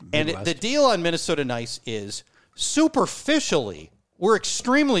 And the deal on Minnesota Nice is superficially, we're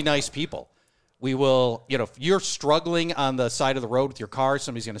extremely nice people. We will, if you're struggling on the side of the road with your car,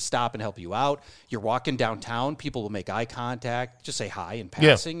 somebody's going to stop and help you out. You're walking downtown, people will make eye contact, just say hi in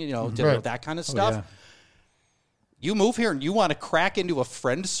passing, that kind of stuff. Yeah. You move here and you want to crack into a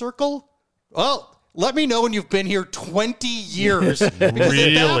friend circle? Well, let me know when you've been here 20 years. Because at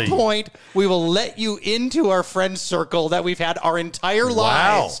that point, we will let you into our friend circle that we've had our entire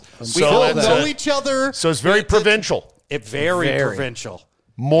lives. We all know each other. So it's very provincial. Very provincial.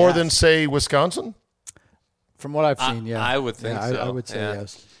 More than, say, Wisconsin? From what I've seen, I would think so. I would say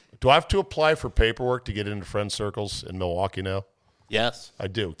yes. Do I have to apply for paperwork to get into friend circles in Milwaukee now? Yes. I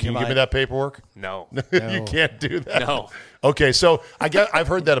do. Can you give me that paperwork? No. You can't do that? No. Okay, so I've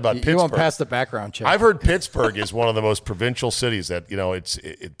heard that about Pittsburgh. You won't pass the background check. I've heard Pittsburgh is one of the most provincial cities that,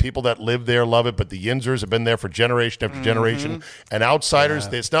 people that live there love it, but the Yinzers have been there for generation after generation. And outsiders,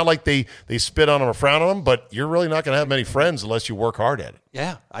 it's not like they spit on them or frown on them, but you're really not going to have many friends unless you work hard at it.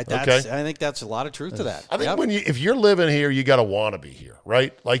 Yeah, I think that's a lot of truth to that. I think if you're living here, you got to want to be here,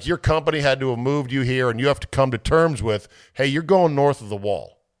 right? Like your company had to have moved you here, and you have to come to terms with, hey, you're going north of the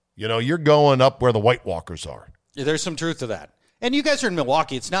wall. You're going up where the White Walkers are. Yeah, there's some truth to that. And you guys are in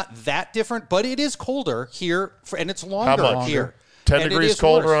Milwaukee. It's not that different, but it is colder here, and it's longer here. 10 degrees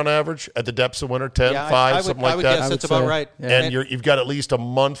colder on average at the depths of winter, 10, 5, something like that. I would guess that's about right. And you've got at least a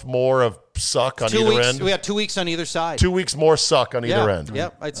month more of suck on 2 either weeks, end? We have 2 weeks on either side. 2 weeks more suck on either end. Yeah,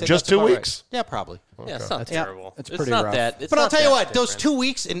 I'd say just that's 2 about weeks. Right. Yeah, probably. Yeah, it's not terrible. It's It's pretty not rough. that. But I'll tell you what, those 2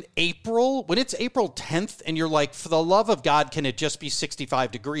 weeks in April, when it's April 10th, and you're like, for the love of God, can it just be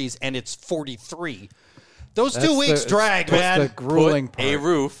 65 degrees and it's 43? Those 2 weeks drag, man. That's the grueling Put part. a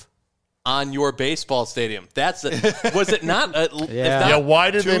roof on your baseball stadium. Was it not? Yeah, why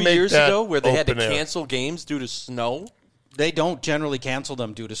did 2 they make years that ago where they had to open air? cancel games due to snow? They don't generally cancel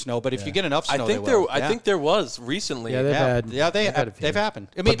them due to snow, but if you get enough snow, I think there was recently. Yeah, they've happened.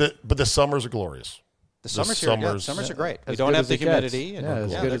 I mean, but the summers are glorious. The summers are great. We As don't good have as the it gets. humidity. Yeah,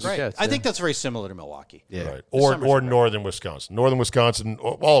 as good they're as it great. gets, I yeah. think that's very similar to Milwaukee. Yeah. Right. The summers Or are great. northern Wisconsin. Northern Wisconsin,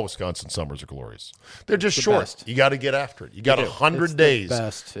 all Wisconsin summers are glorious. They're just the short. best. You got to get after it. You got It's 100 the days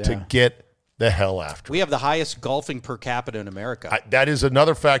best, to yeah. get the hell after We it. have the highest golfing per capita in America. That is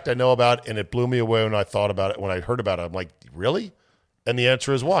another fact I know about, and it blew me away when I thought about it. When I heard about it, I'm like, really? And the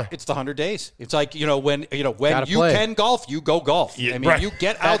answer is why? It's the 100 days. It's like, when you play. can golf, you go golf. Yeah, I mean, right. you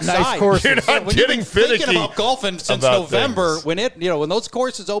get At outside. nice courses. You're not when getting you've been finicky thinking about golfing since about November, things. when those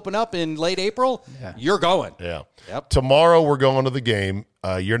courses open up in late April, you're going. Yeah. Yep. Tomorrow we're going to the game.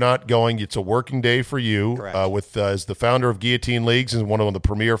 You're not going. It's a working day for you. Correct. With as the founder of Guillotine Leagues and one of the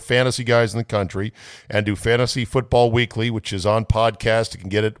premier fantasy guys in the country, and do Fantasy Football Weekly, which is on podcast. You can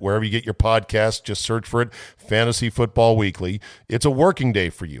get it wherever you get your podcast. Just search for it, Fantasy Football Weekly. It's a working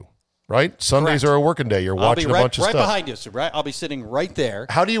day for you, right? Sundays Correct. are a working day. You're watching I'll be a bunch of right stuff. behind you. So I'll be sitting right there.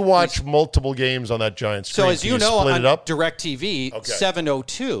 How do you watch multiple games on that giant screen? So as Can you know, split on it up? DirecTV,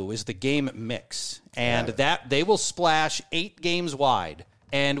 702 is the game mix, and that they will splash 8 games wide.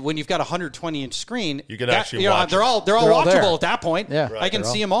 And when you've got a 120-inch screen, You can actually watch they're it. all They're all watchable there. at that point. Yeah. I can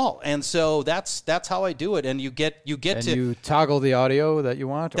see them all, and so that's how I do it. And you get And to you toggle the audio that you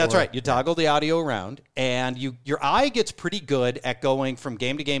want? That's or- right. You toggle the audio around, and your eye gets pretty good at going from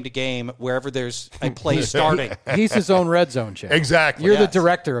game to game to game wherever there's a play starting. He's his own red zone channel. Exactly. You're Yes. the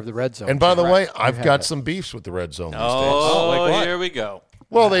director of the red zone. And by the channel. way, I've have got it. some beefs with the red zone these days. Oh, like what? here we go.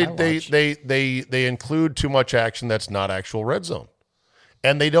 Well, they include too much action that's not actual red zone,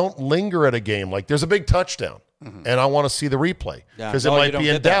 and they don't linger at a game. Like there's a big touchdown, and I want to see the replay because No, it you might don't be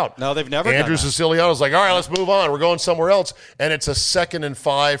in get that. doubt. No, they've never Andrew done that. Siciliano's like, all right, let's move on. We're going somewhere else, and it's a 2nd and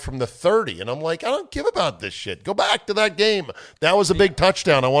 5 from the 30, and I'm like, I don't give about this shit. Go back to that game. That was a big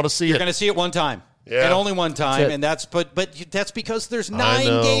touchdown. I want to see You're it. going to see it one time. Yeah. And only one time, That's it. and that's because there's I 9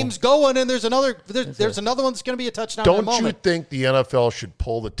 know. games going, and there's another one that's going to be a touchdown in a Don't you moment. think the NFL should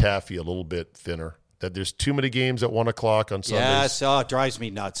pull the taffy a little bit thinner? That there's too many games at 1 o'clock on Sundays. Yes, it drives me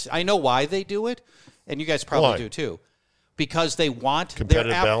nuts. I know why they do it, and you guys probably Why? do too, because they want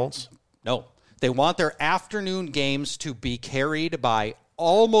Competitive their balance? No, they want their afternoon games to be carried by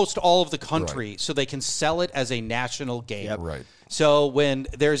almost all of the country, so they can sell it as a national game. Right. So when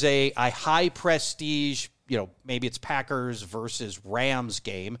there's a high prestige, maybe it's Packers versus Rams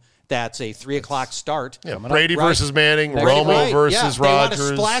game. That's a 3 o'clock start. Yeah, Brady Right. versus Manning, Right, Romo right. versus They want Rodgers.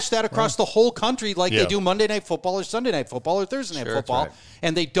 to splash that across the whole country like Yeah. they do Monday Night Football or Sunday Night Football or Thursday Night Football. right.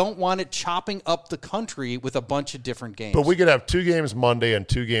 And they don't want it chopping up the country with a bunch of different games. But we could have 2 games Monday and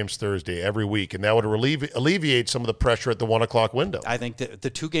 2 games Thursday every week, and that would alleviate some of the pressure at the 1 o'clock window. I think that the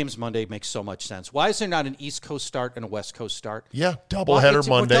 2 games Monday makes so much sense. Why is there not an East Coast start and a West Coast start? Yeah, doubleheader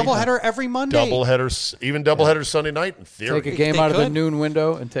Monday. Doubleheader every Monday. Doubleheaders, even doubleheaders Sunday night in theory. Take a game They out of the could. noon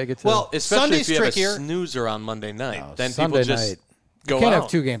window and take it to Well, Especially Sunday's if you have trickier a snoozer on Monday night. then Sunday people just night. go You can't out. have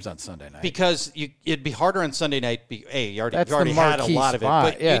 2 games on Sunday night. because it'd be harder on Sunday night. You already That's had the a marquee lot of it, spot.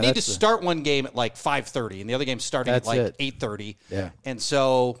 but Yeah, you need to that's the- start one game at like 5:30, and the other game starting at That's like it. 8:30. Yeah. and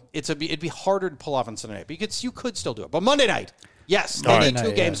so it'd be harder to pull off on Sunday night. But you could still do it, but Monday night, yes, they All need right.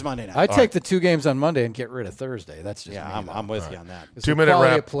 2 games Monday night. I'd take the 2 games on Monday and get rid of Thursday. That's just me, I'm though. with you on that. 2-minute quality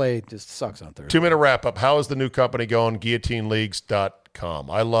wrap. of play just sucks on Thursday. 2-minute wrap up. How is the new company going?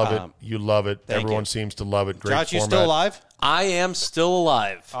 GuillotineLeagues.com. I love it. You love it. thank Everyone you. seems to love it. Great Josh, you format. still alive? I am still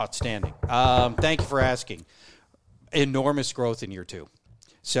alive. Outstanding. Thank you for asking. Enormous growth in year 2.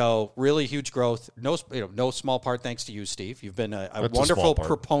 So really huge growth. No small part thanks to you, Steve. You've been a That's a wonderful small part.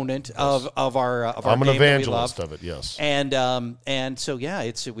 proponent of our I'm an game that we evangelist love. of it, yes. And so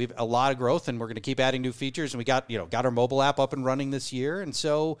we've a lot of growth, and we're going to keep adding new features. And we got our mobile app up and running this year, and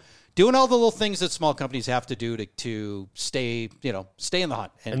so doing all the little things that small companies have to do to stay in the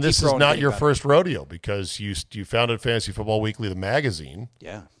hunt. And keep this is growing and not getting your better. first rodeo because you founded Fantasy Football Weekly, the magazine.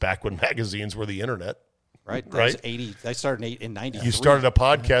 Yeah. Back when magazines were the internet. Right. That Right. was 80. I started in 93. You started a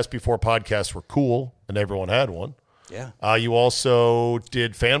podcast before podcasts were cool and everyone had one. Yeah. You also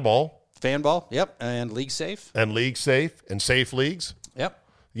did Fanball Fanball. Yep. And League Safe. and League Safe and Safe Leagues. Yep.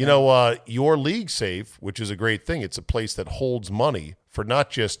 You know, your League Safe, which is a great thing, it's a place that holds money for not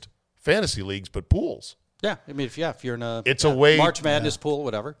just fantasy leagues, but pools. Yeah, I mean, if you're in a way March Madness pool,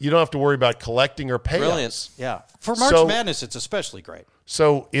 whatever. You don't have to worry about collecting or payouts. Brilliant. Yeah, for March Madness, it's especially great.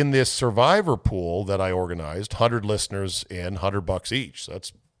 So in this Survivor pool that I organized, 100 listeners and $100 each. So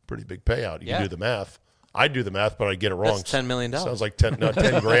that's a pretty big payout. You can do the math. I do the math, but I get it wrong. That's $10 million. Sounds like 10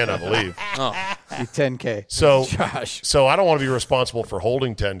 grand, I believe. Oh, $10K. So, Josh. So I don't want to be responsible for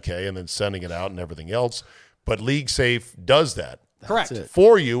holding $10K and then sending it out and everything else. But LeagueSafe does that. Correct.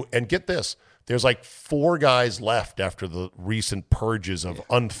 For you. And get this. There's like 4 guys left after the recent purges of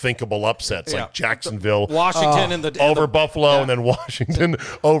unthinkable upsets, like Jacksonville, Washington, over Buffalo, and then Washington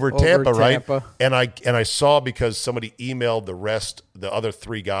over Tampa, right? And I saw, because somebody emailed the other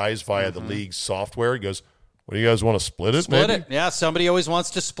 3 guys via the league's software. He goes, "What do you guys want to split it? Split it, yeah. Somebody always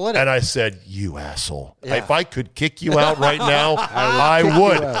wants to split it." And I said, "You asshole! Yeah. If I could kick you out right now, I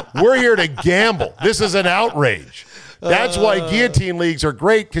would. We're here to gamble. This is an outrage." That's why guillotine leagues are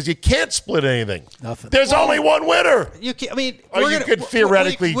great, because you can't split anything. Nothing. There's only one winner. You can, I mean, or you could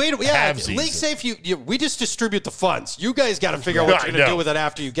theoretically have LeagueSafe. We just distribute the funds. You guys got to figure out what you're going to do with it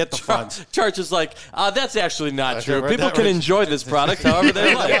after you get the funds. Charch is like, that's actually not true. People can enjoy this product however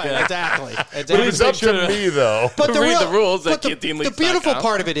they like. Exactly. But it's up to me, though. But read the rules. But the beautiful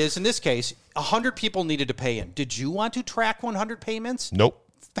part of it is, in this case, 100 people needed to pay in. Did you want to track 100 payments? Nope.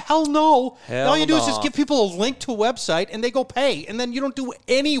 Hell no. All you do is just give people a link to a website and they go pay. And then you don't do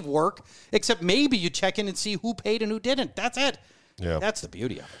any work except maybe you check in and see who paid and who didn't. That's it. Yeah. That's the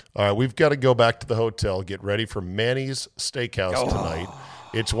beauty of it. All right, we've got to go back to the hotel, get ready for Manny's Steakhouse tonight.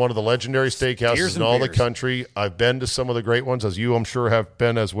 It's one of the legendary steakhouses in all the country. I've been to some of the great ones, as you, I'm sure, have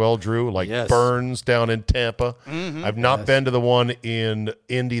been as well, Drew, like Burns down in Tampa. Mm-hmm. I've not been to the one in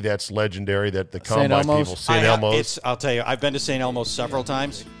Indy that's legendary, that the Combine people, St. Elmo's. I'll tell you, I've been to St. Elmo's several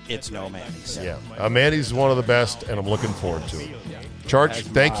times. It's no Manny's. Yeah, Manny's is one of the best, and I'm looking forward to it. Charch,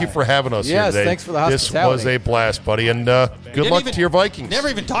 thank you for having us here today. Thanks for the hospitality. This was a blast, buddy, and good luck to your Vikings. Never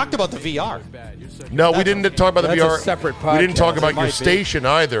even talked about the VR. No, we didn't talk about the VR. A separate podcast. We didn't talk about your station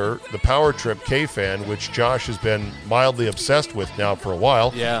either, the Power Trip K-Fan, which Josh has been mildly obsessed with now for a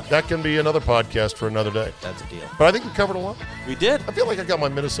while. Yeah. That can be another podcast for another day. That's a deal. But I think we covered a lot. We did. I feel like I got my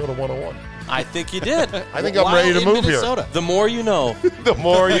Minnesota 101. I think you did. I think I'm ready to move Minnesota. The more you know. The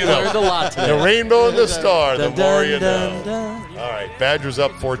more you know. Learned a lot today. The rainbow and the star, the more you know. All right, Badgers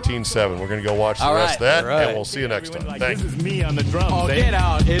up 14-7. We're going to go watch the rest of that, and we'll see you next time. Thanks. This is me on the drums. Oh, get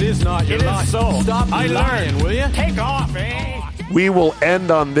out. It is not. You're lying. So. Stop lying, will you? Take off, eh? We will end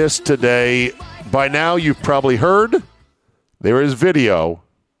on this today. By now, you've probably heard there is video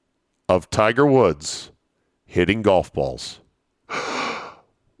of Tiger Woods hitting golf balls.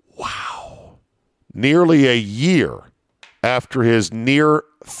 Wow. Nearly a year after his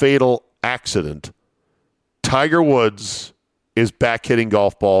near-fatal accident, Tiger Woods is back hitting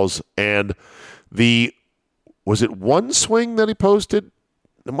golf balls, and was it one swing that he posted?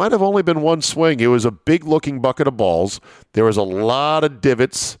 It might have only been one swing. It was a big-looking bucket of balls. There was a lot of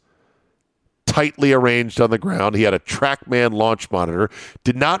divots tightly arranged on the ground. He had a TrackMan launch monitor.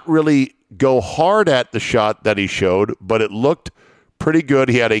 Did not really go hard at the shot that he showed, but it looked pretty good.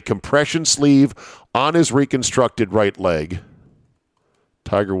 He had a compression sleeve on his reconstructed right leg.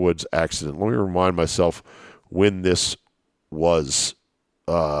 Tiger Woods accident. Let me remind myself when this was.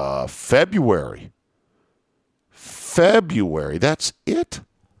 February. That's it?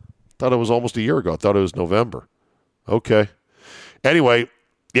 Thought it was almost a year ago. I thought it was November. Okay. Anyway,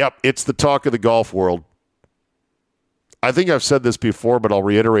 yep, it's the talk of the golf world. I think I've said this before, but I'll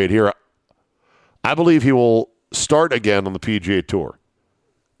reiterate here. I believe he will start again on the PGA Tour.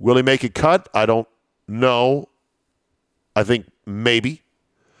 Will he make a cut? I don't know. I think maybe.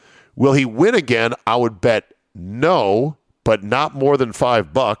 Will he win again? I would bet no, but not more than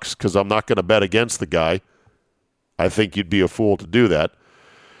 $5 because I'm not going to bet against the guy. I think you'd be a fool to do that.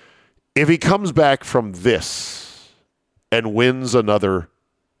 If he comes back from this and wins another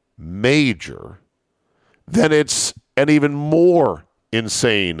major, then it's an even more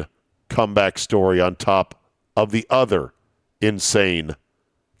insane comeback story on top of the other insane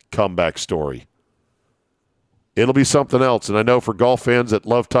comeback story. It'll be something else, and I know for golf fans that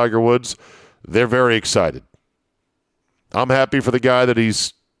love Tiger Woods, they're very excited. I'm happy for the guy that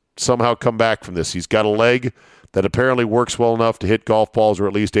he's somehow come back from this. He's got a leg that apparently works well enough to hit golf balls or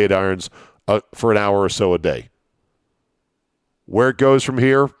at least 8 irons for an hour or so a day. Where it goes from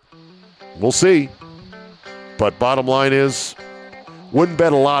here, we'll see. But bottom line is, wouldn't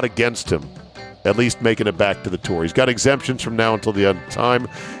bet a lot against him, at least making it back to the tour. He's got exemptions from now until the end of time,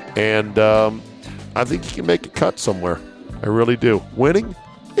 and I think he can make a cut somewhere. I really do. Winning?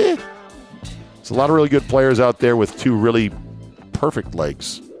 There's a lot of really good players out there with 2 really perfect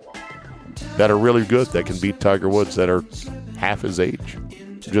legs. that are really good that can beat Tiger Woods that are half his age.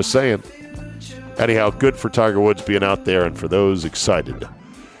 Just saying. Anyhow, good for Tiger Woods being out there, and for those excited,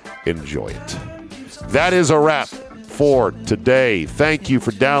 enjoy it. That is a wrap for today. Thank you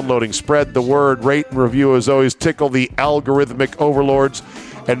for downloading. Spread the word, rate and review as always. Tickle the algorithmic overlords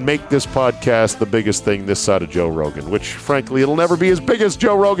and make this podcast the biggest thing this side of Joe Rogan, which frankly it'll never be as big as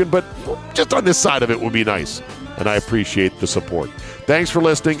Joe Rogan, but just on this side of it would be nice. And I appreciate the support. Thanks for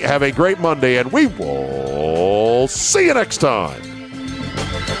listening. Have a great Monday, and we will see you next time.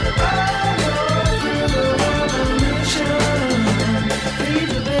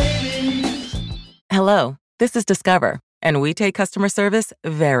 Hello, this is Discover, and we take customer service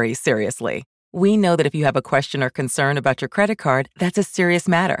very seriously. We know that if you have a question or concern about your credit card, that's a serious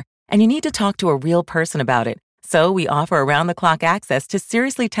matter, and you need to talk to a real person about it. So we offer around-the-clock access to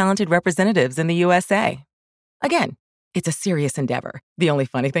seriously talented representatives in the USA. Again, it's a serious endeavor. The only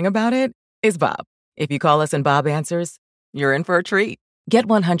funny thing about it is Bob. If you call us and Bob answers, you're in for a treat. Get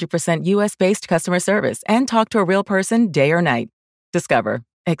 100% US-based customer service and talk to a real person day or night. Discover.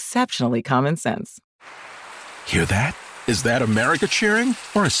 Exceptionally common sense. Hear that? Is that America cheering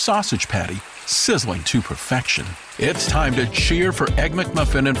or a sausage patty sizzling to perfection? It's time to cheer for Egg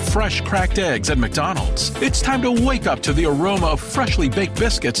McMuffin and fresh cracked eggs at McDonald's. It's time to wake up to the aroma of freshly baked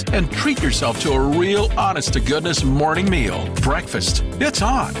biscuits and treat yourself to a real honest-to-goodness morning meal. Breakfast. It's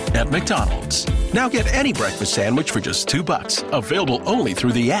on at McDonald's. Now get any breakfast sandwich for just $2. Available only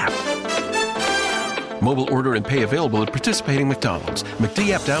through the app. Mobile order and pay available at participating McDonald's. McD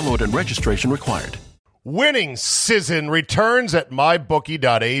app download and registration required. Winning season returns at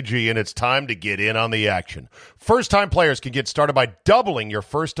mybookie.ag, and it's time to get in on the action. First-time players can get started by doubling your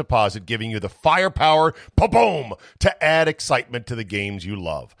first deposit, giving you the firepower, boom, to add excitement to the games you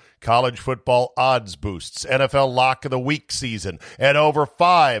love. College football odds boosts, NFL Lock of the Week season, and over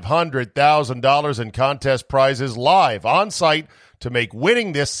 $500,000 in contest prizes live on-site to make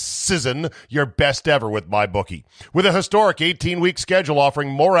winning this season your best ever with MyBookie. With a historic 18-week schedule offering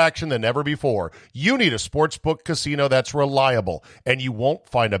more action than ever before, you need a sportsbook casino that's reliable, and you won't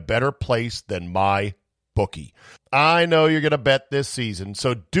find a better place than MyBookie. I know you're going to bet this season,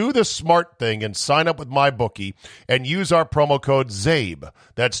 so do the smart thing and sign up with MyBookie and use our promo code ZABE.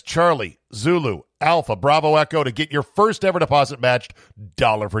 That's Charlie, Zulu, Alpha, Bravo, Echo to get your first ever deposit matched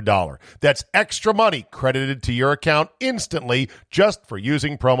dollar for dollar. That's extra money credited to your account instantly just for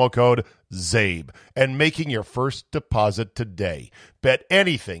using promo code ZABE and making your first deposit today. Bet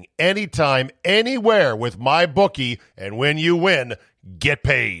anything, anytime, anywhere with MyBookie, and when you win, get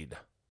paid.